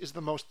characters is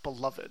the most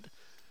beloved?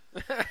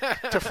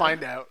 To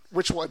find out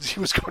which ones he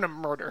was going to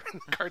murder in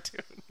the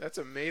cartoon. That's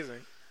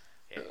amazing.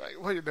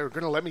 Like, what, they're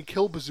going to let me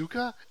kill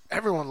Bazooka?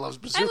 Everyone loves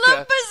Bazooka. I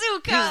love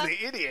Bazooka. He's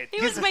the idiot.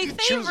 He was my He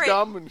chews favorite.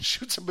 gum and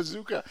shoots a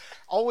bazooka.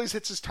 Always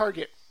hits his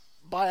target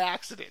by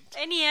accident.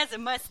 And he has a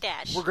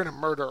mustache. We're going to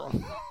murder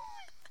him.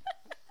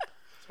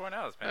 It's worn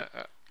out, man.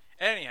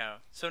 Anyhow,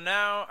 so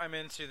now I'm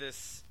into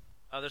this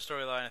other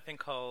storyline, I think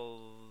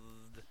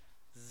called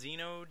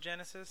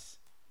Xenogenesis.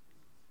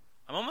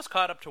 I'm almost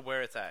caught up to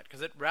where it's at,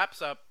 because it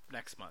wraps up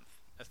next month.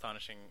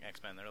 Astonishing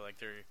X-Men. They're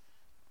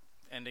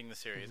ending the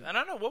series. I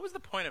don't know, what was the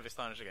point of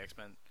Astonishing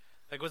X-Men?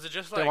 Like, was it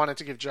just like... They wanted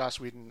to give Joss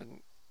Whedon and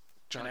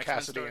John An X-Men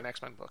Cassidy story? an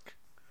X-Men book.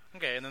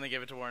 Okay, and then they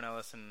gave it to Warren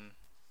Ellis and...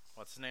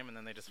 What's his name? And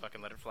then they just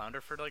fucking let it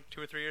flounder for like 2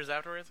 or 3 years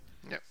afterwards?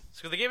 Yep.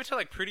 So they gave it to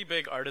like pretty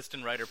big artist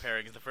and writer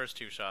pairings the first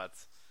 2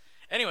 shots.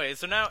 Anyway,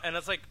 so now... And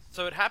it's like...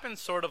 So it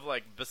happens sort of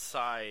like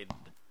beside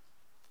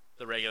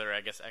the regular, I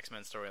guess,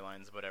 X-Men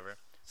storylines, whatever.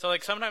 So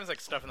like sometimes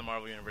like stuff in the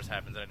Marvel Universe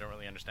happens and I don't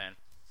really understand.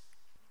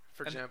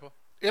 For example.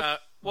 If, well,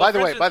 by the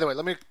for way, instance-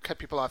 let me cut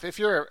people off. If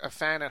you're a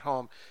fan at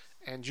home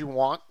and you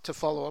want to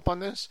follow up on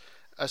this,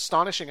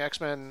 Astonishing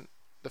X-Men,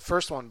 the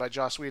first one by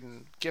Joss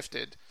Whedon,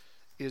 Gifted,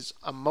 is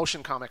a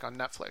motion comic on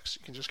Netflix.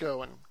 You can just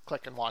go and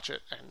click and watch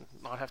it and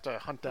not have to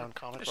hunt down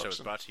comic This show books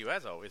is brought to you,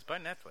 as always, by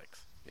Netflix.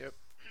 Yep.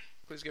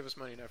 Please give us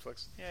money,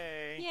 Netflix.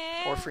 Yay.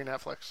 Yeah. or free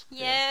Netflix.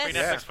 Yes. Free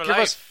Netflix for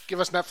Give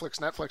life. us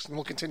Netflix, and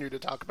we'll continue to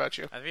talk about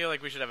you. I feel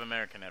like we should have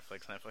American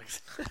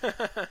Netflix.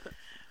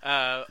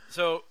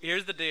 So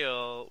here's the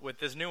deal with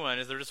this new one: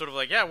 is they're just sort of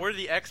like, yeah, we're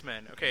the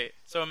X-Men. Okay,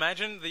 so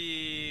imagine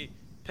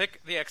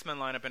pick the X-Men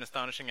lineup in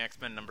Astonishing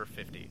X-Men number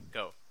 50.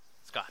 Go,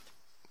 Scott.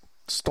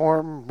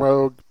 Storm,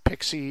 Rogue,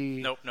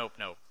 Pixie. Nope.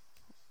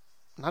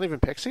 Not even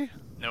Pixie.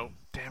 Nope.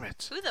 Damn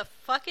it. Who the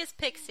fuck is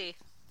Pixie?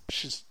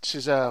 She's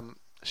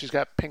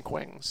got pink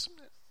wings.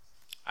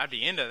 I'd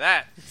be into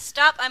that.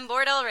 Stop, I'm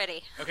bored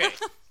already. Okay,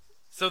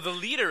 so the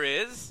leader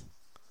is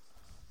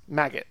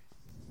Maggot.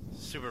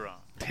 super wrong.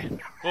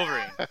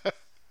 Wolverine.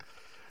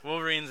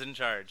 Wolverine's in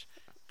charge.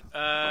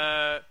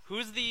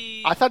 Who's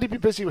the I thought he'd be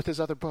busy with his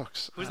other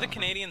books. who's the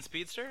Canadian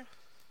speedster?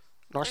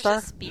 North There's Star?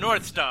 a speed-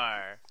 North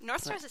Star.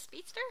 North Star's a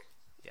speedster?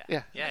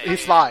 Yeah. Yeah, He yeah.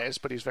 flies,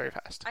 but he's very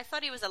fast. I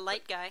thought he was a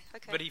light guy.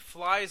 Okay. But he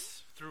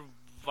flies through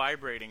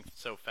vibrating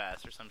so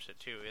fast or some shit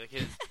too. Like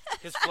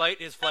his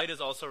flight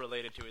is also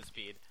related to his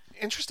speed.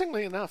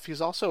 Interestingly enough, he's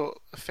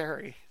also a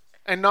fairy.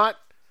 And not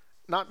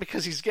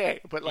because he's gay,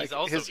 but like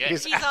also gay.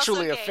 he's He's also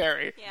actually a gay.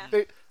 fairy.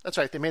 Yeah. That's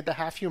right. They made the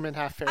half human,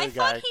 half fairy I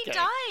guy thought he gay.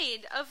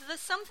 died of the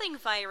something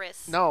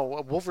virus.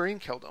 No, Wolverine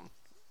killed him.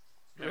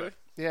 Really?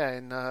 Yeah,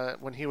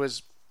 and when he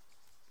was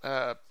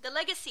The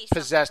legacy.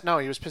 possessed. No,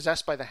 he was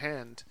possessed by the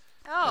Hand,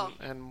 Oh.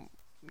 and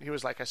he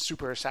was like a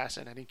super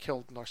assassin, and he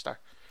killed North Star.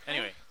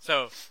 Anyway,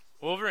 so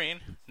Wolverine,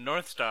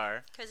 North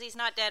Star, Because he's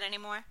not dead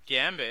anymore.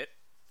 Gambit,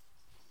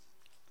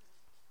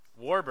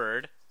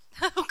 Warbird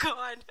Oh,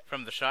 God.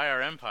 from the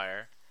Shi'ar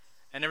Empire,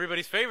 and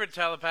everybody's favorite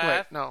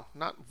telepath. Wait, no,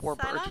 not Warbird.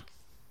 Psylocke?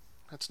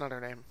 That's not her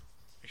name.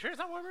 You sure it's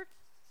not Warbird?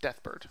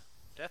 Deathbird.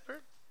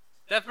 Deathbird?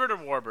 Deathbird or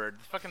Warbird?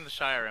 Fucking the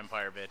Shi'ar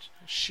Empire, bitch.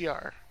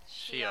 Shi'ar.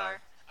 Shi'ar.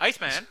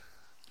 Iceman.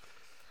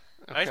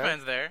 Okay.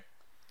 Iceman's there.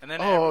 And then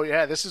Oh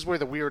yeah, this is where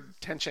the weird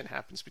tension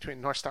happens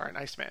between North Star and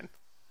Iceman.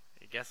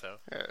 I guess so.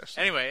 Yes.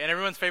 Anyway, and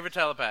everyone's favorite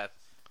telepath.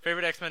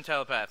 Favorite X-Men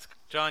telepaths.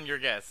 John, your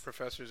guess.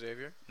 Professor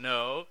Xavier.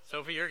 No.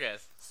 Sophie, your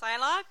guess.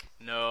 Psylocke?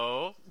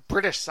 No.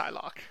 British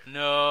Psylocke.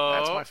 No.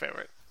 That's my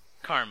favorite.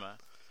 Karma.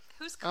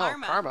 Who's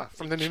Karma? Oh, Karma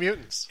from the New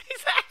Mutants.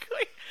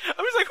 Exactly.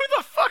 I was like, who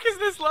the fuck is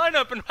this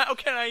lineup, and how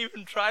can I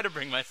even try to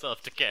bring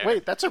myself to care?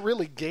 Wait, that's a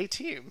really gay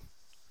team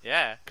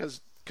Yeah.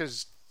 because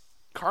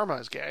Karma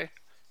is gay.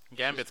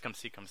 Gambit's come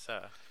see, come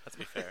sa. Let's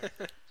be fair.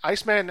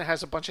 Iceman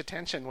has a bunch of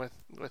tension with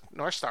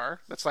North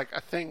Star. That's like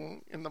a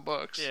thing in the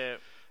books. Yeah.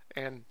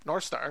 And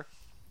North Star.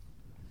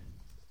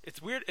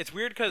 It's weird. It's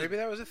weird because Maybe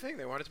that was a thing.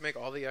 They wanted to make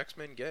all the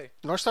X-Men gay.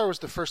 North Star was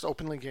the first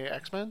openly gay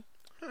X-Men.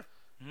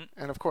 Mhm.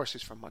 And of course,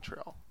 he's from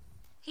Montreal.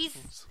 He's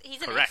an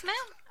Correct. X-Man?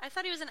 I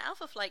thought he was an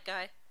Alpha Flight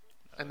guy.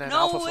 And then No,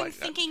 Alpha I'm Flight.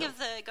 thinking of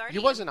the Guardian. He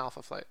was in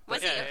Alpha Flight.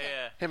 Was yeah, he? yeah, Okay.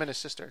 yeah. Him and his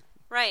sister.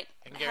 Right.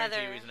 I can guarantee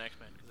Heather. you he's an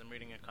X-Men because I'm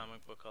reading a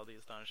comic book called The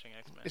Astonishing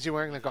X-Men. Is he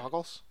wearing the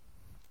goggles?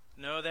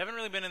 No, they haven't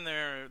really been in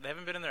their. They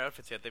haven't been in their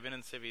outfits yet. They've been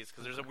in civvies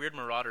because there's a weird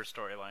Marauder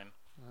storyline.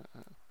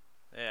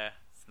 Yeah,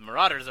 the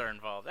Marauders are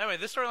involved. Anyway,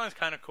 this storyline's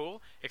kind of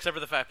cool, except for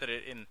the fact that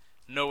it in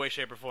no way,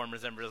 shape, or form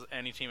resembles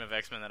any team of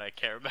X-Men that I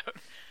care about.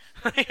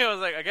 I was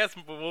like, I guess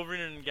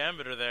Wolverine and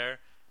Gambit are there.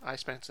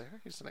 Iceman's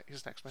there. He's an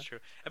X-Men. That's true.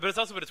 But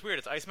it's weird.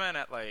 It's Iceman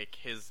at like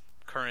his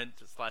current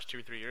 /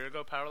 2-3 year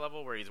ago power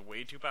level, where he's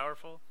way too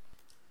powerful.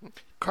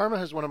 Karma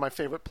has one of my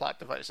favorite plot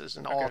devices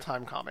in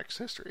all-time comics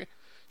history.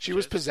 She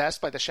was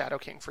possessed by the Shadow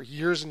King for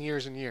years and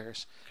years and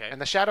years. Okay.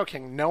 And the Shadow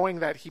King, knowing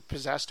that he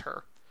possessed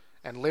her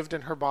and lived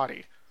in her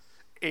body,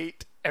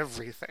 ate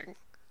everything.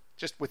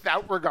 Just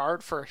without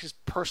regard for his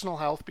personal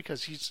health,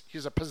 because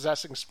he's a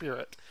possessing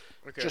spirit.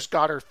 Okay. Just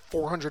got her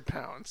 400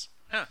 pounds.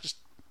 Huh. Just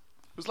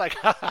was like,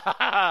 ha, ha, ha,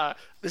 ha,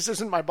 this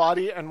isn't my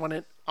body, and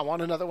when I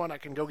want another one, I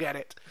can go get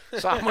it.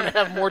 So I'm going to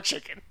have more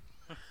chicken.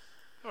 It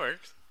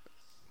works.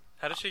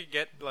 How does she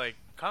get, like,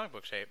 comic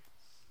book shape?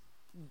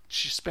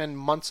 She spent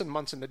months and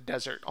months in the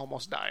desert,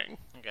 almost dying.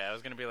 Okay, I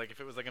was gonna be like, if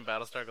it was like in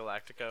Battlestar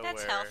Galactica,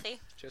 That's where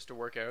healthy. Just to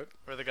work out.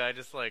 where the guy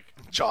just like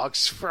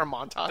Jogs for a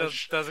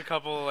montage. does a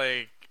couple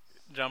like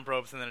jump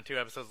ropes, and then 2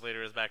 episodes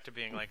later is back to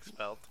being like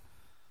spelt.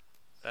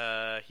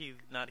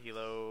 Not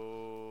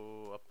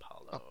Hilo,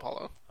 Apollo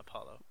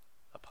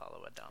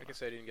Adama. I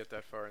guess I didn't get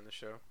that far in the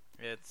show.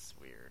 It's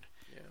weird.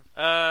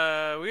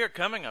 Yeah. We are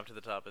coming up to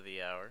the top of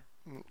the hour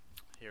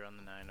here on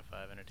the 9 to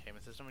 5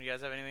 entertainment system. Do you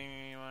guys have anything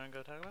you want to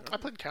go talk about? I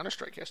played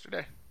Counter-Strike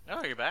yesterday.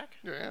 Oh, you're back?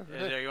 Yeah.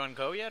 Are you on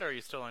Go yet, or are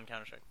you still on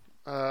Counter-Strike?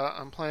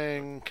 I'm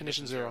playing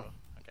Condition Zero.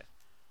 Okay.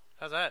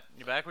 How's that?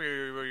 You back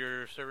where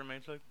your server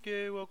mate's like,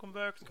 "Yay, welcome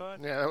back, Scott."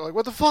 Yeah, they're like,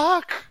 what the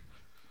fuck?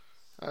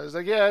 I was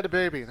like, yeah, I had a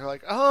baby. They're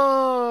like,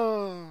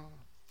 oh.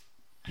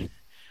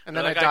 And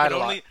then Like, I died a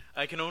lot.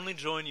 I can only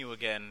join you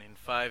again in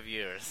 5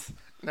 years.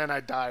 And then I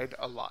died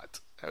a lot.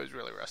 I was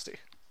really rusty.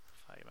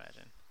 I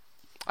imagine.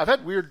 I've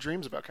had weird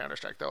dreams about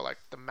Counter-Strike, though, like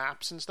the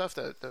maps and stuff,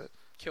 the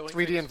Killing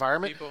 3D things,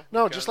 environment. people,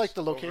 No, guns, just like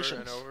the over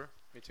locations. and over.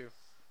 Me too.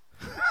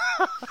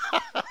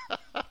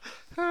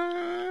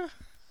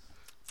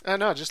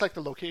 No, just like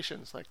the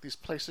locations, like these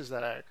places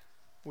that I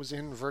was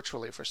in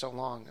virtually for so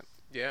long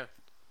Yeah.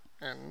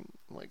 and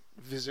like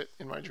visit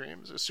in my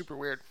dreams. It was super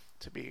weird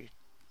to be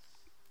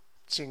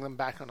seeing them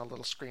back on a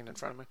little screen in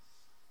front of me.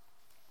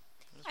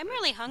 I'm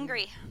really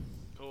hungry.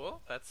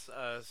 Cool. That's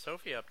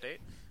Sophie update.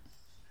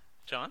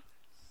 John?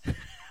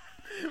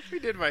 We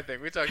did my thing.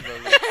 We talked about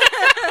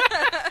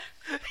it.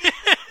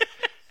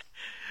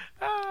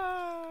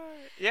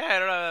 Yeah, I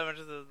don't know that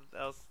much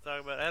else to talk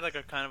about. I had like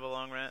a kind of a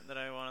long rant that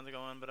I wanted to go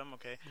on, but I'm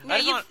okay. No, I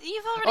just want-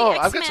 you've already Oh,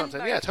 I've X-Men got something.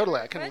 part, Yeah, totally.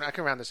 I right?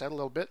 can round this out a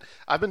little bit.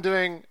 I've been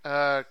doing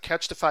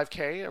Catch to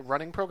 5K, a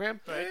running program,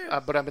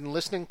 but I've been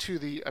listening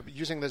to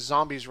using the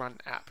Zombies Run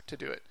app to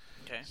do it.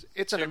 Okay.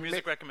 It's So an your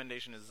music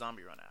recommendation is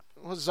Zombie Run app.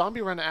 Well,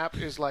 Zombie Run app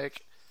is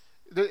like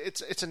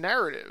it's a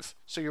narrative,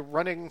 so you're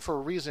running for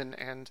a reason,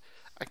 and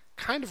I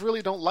kind of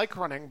really don't like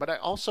running, but I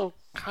also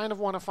kind of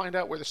want to find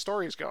out where the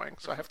story is going,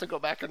 so I have to go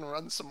back and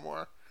run some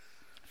more.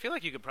 I feel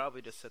like you could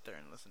probably just sit there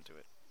and listen to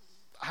it.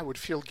 I would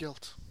feel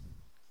guilt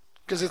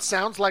because it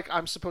sounds like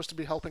I'm supposed to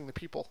be helping the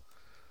people.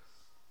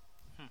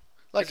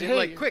 Like, You're hey,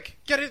 like, quick,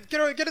 get in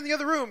the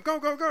other room. Go,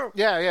 go, go.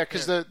 Yeah,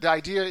 because the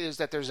idea is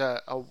that there's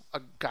a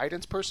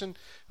guidance person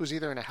who's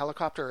either in a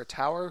helicopter or a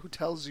tower who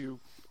tells you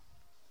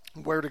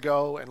where to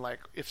go and like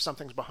if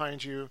something's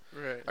behind you.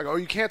 Right. Like, oh,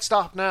 you can't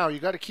stop now. You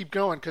got to keep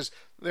going because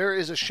there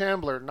is a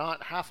shambler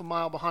not half a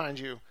mile behind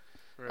you.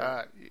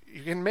 Right.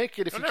 You can make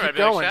it if you Whatever, keep I'd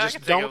be like, going. "Shit, I Just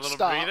can take a don't little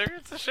stop. breather.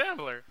 It's a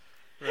shambler.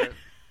 Right.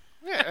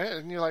 Yeah,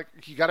 and you're like,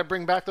 you got to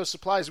bring back those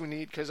supplies we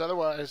need because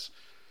otherwise,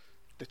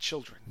 the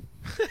children.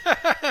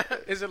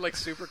 Is it like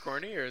super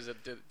corny, or is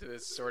it did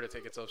it sort of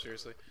take itself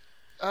seriously?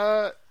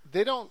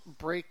 They don't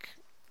break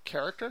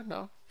character.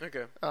 No.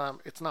 Okay.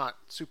 It's not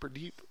super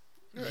deep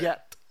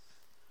yet.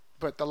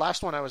 But the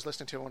last one I was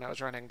listening to when I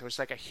was running, there was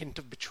like a hint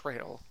of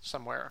betrayal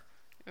somewhere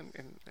in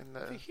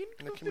the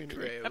community.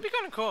 betrayal. That'd be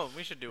kind of cool.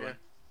 We should do Yeah. one.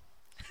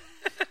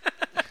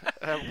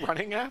 A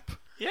running app?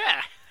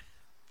 Yeah.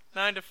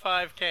 9 to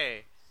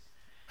 5K.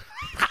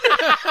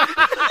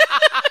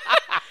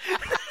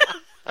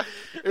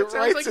 It Sounds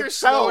writes like you're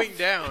itself. slowing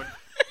down.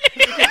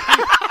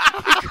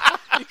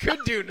 You could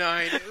do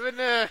 9, but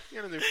nah,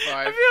 you're gonna do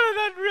I 5. feel like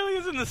that really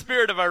is in the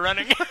spirit of our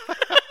running.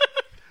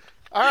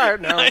 All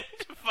right, now. 9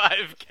 to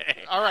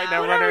 5K. All right,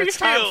 now, Whatever runner. you It's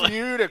time feel. for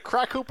you to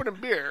crack open a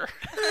beer.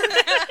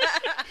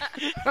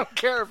 I don't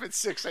care if it's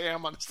 6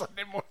 a.m. on a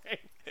Sunday morning.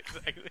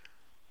 Exactly.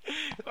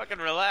 Fucking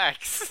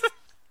relax.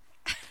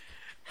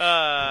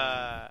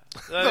 I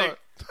think-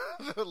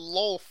 The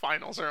LOL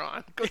finals are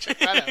on. Go check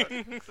that out.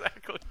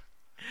 Exactly.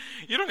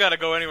 You don't gotta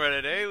go anywhere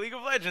today. League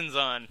of Legends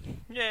on.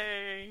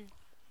 Yay.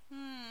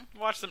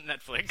 Watch some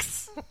Netflix.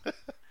 So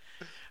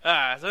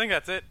I think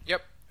that's it.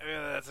 Yep.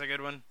 That's a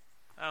good one.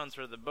 That one's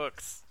for the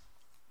books.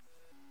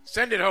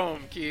 Send it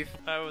home, Keith.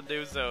 I will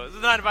do so. This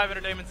is the 9 to 5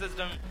 Entertainment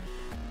System.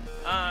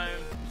 I'm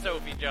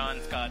Sophie, John,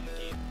 Scott, and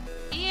Keith.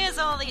 He is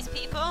all these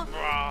people.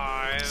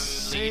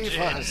 Save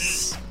Legion.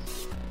 us.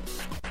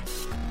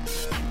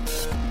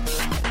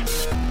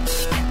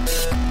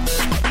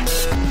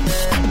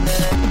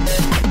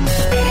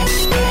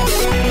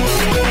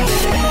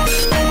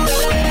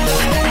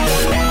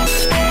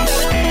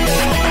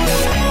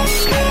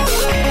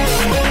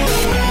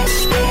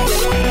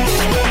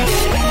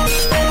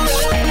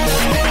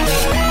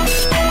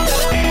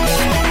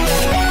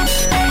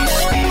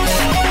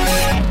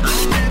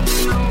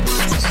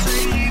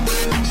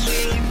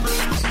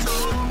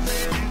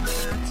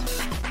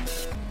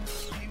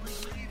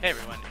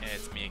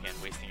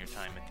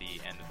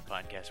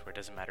 podcast where it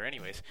doesn't matter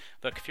anyways.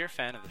 Look, if you're a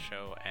fan of the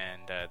show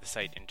and the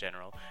site in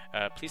general,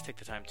 please take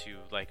the time to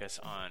like us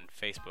on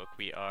Facebook.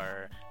 We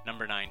are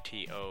number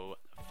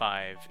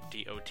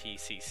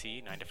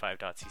 9TO5DOTCC,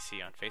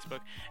 9to5.cc on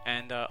Facebook,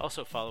 and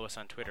also follow us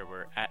on Twitter.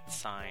 We're at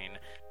sign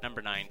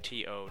number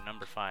 9TO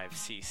number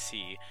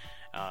 5CC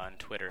on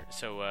Twitter.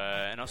 So,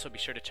 and also be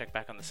sure to check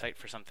back on the site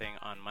for something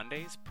on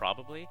Mondays,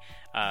 probably.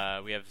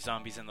 We have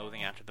Zombies and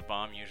Loathing After the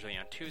Bomb usually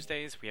on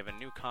Tuesdays. We have a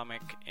new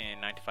comic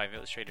in 9to5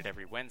 Illustrated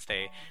every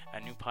Wednesday, a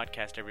new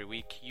podcast every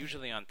week,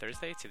 usually on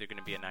Thursday. It's either going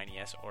to be a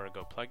 90s or a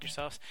Go Plug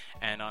Yourselves.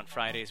 And on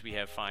Fridays, we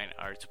have Fine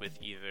Arts with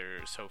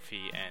either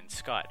Sophie and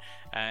Scott.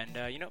 And,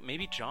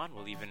 maybe John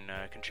will even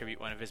contribute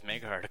one of his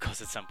mega articles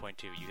at some point,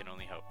 too. You can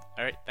only hope.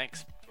 All right,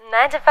 thanks.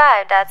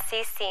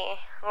 9to5.cc.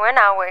 We're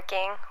not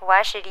working.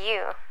 Why should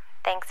you?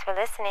 Thanks for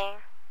listening.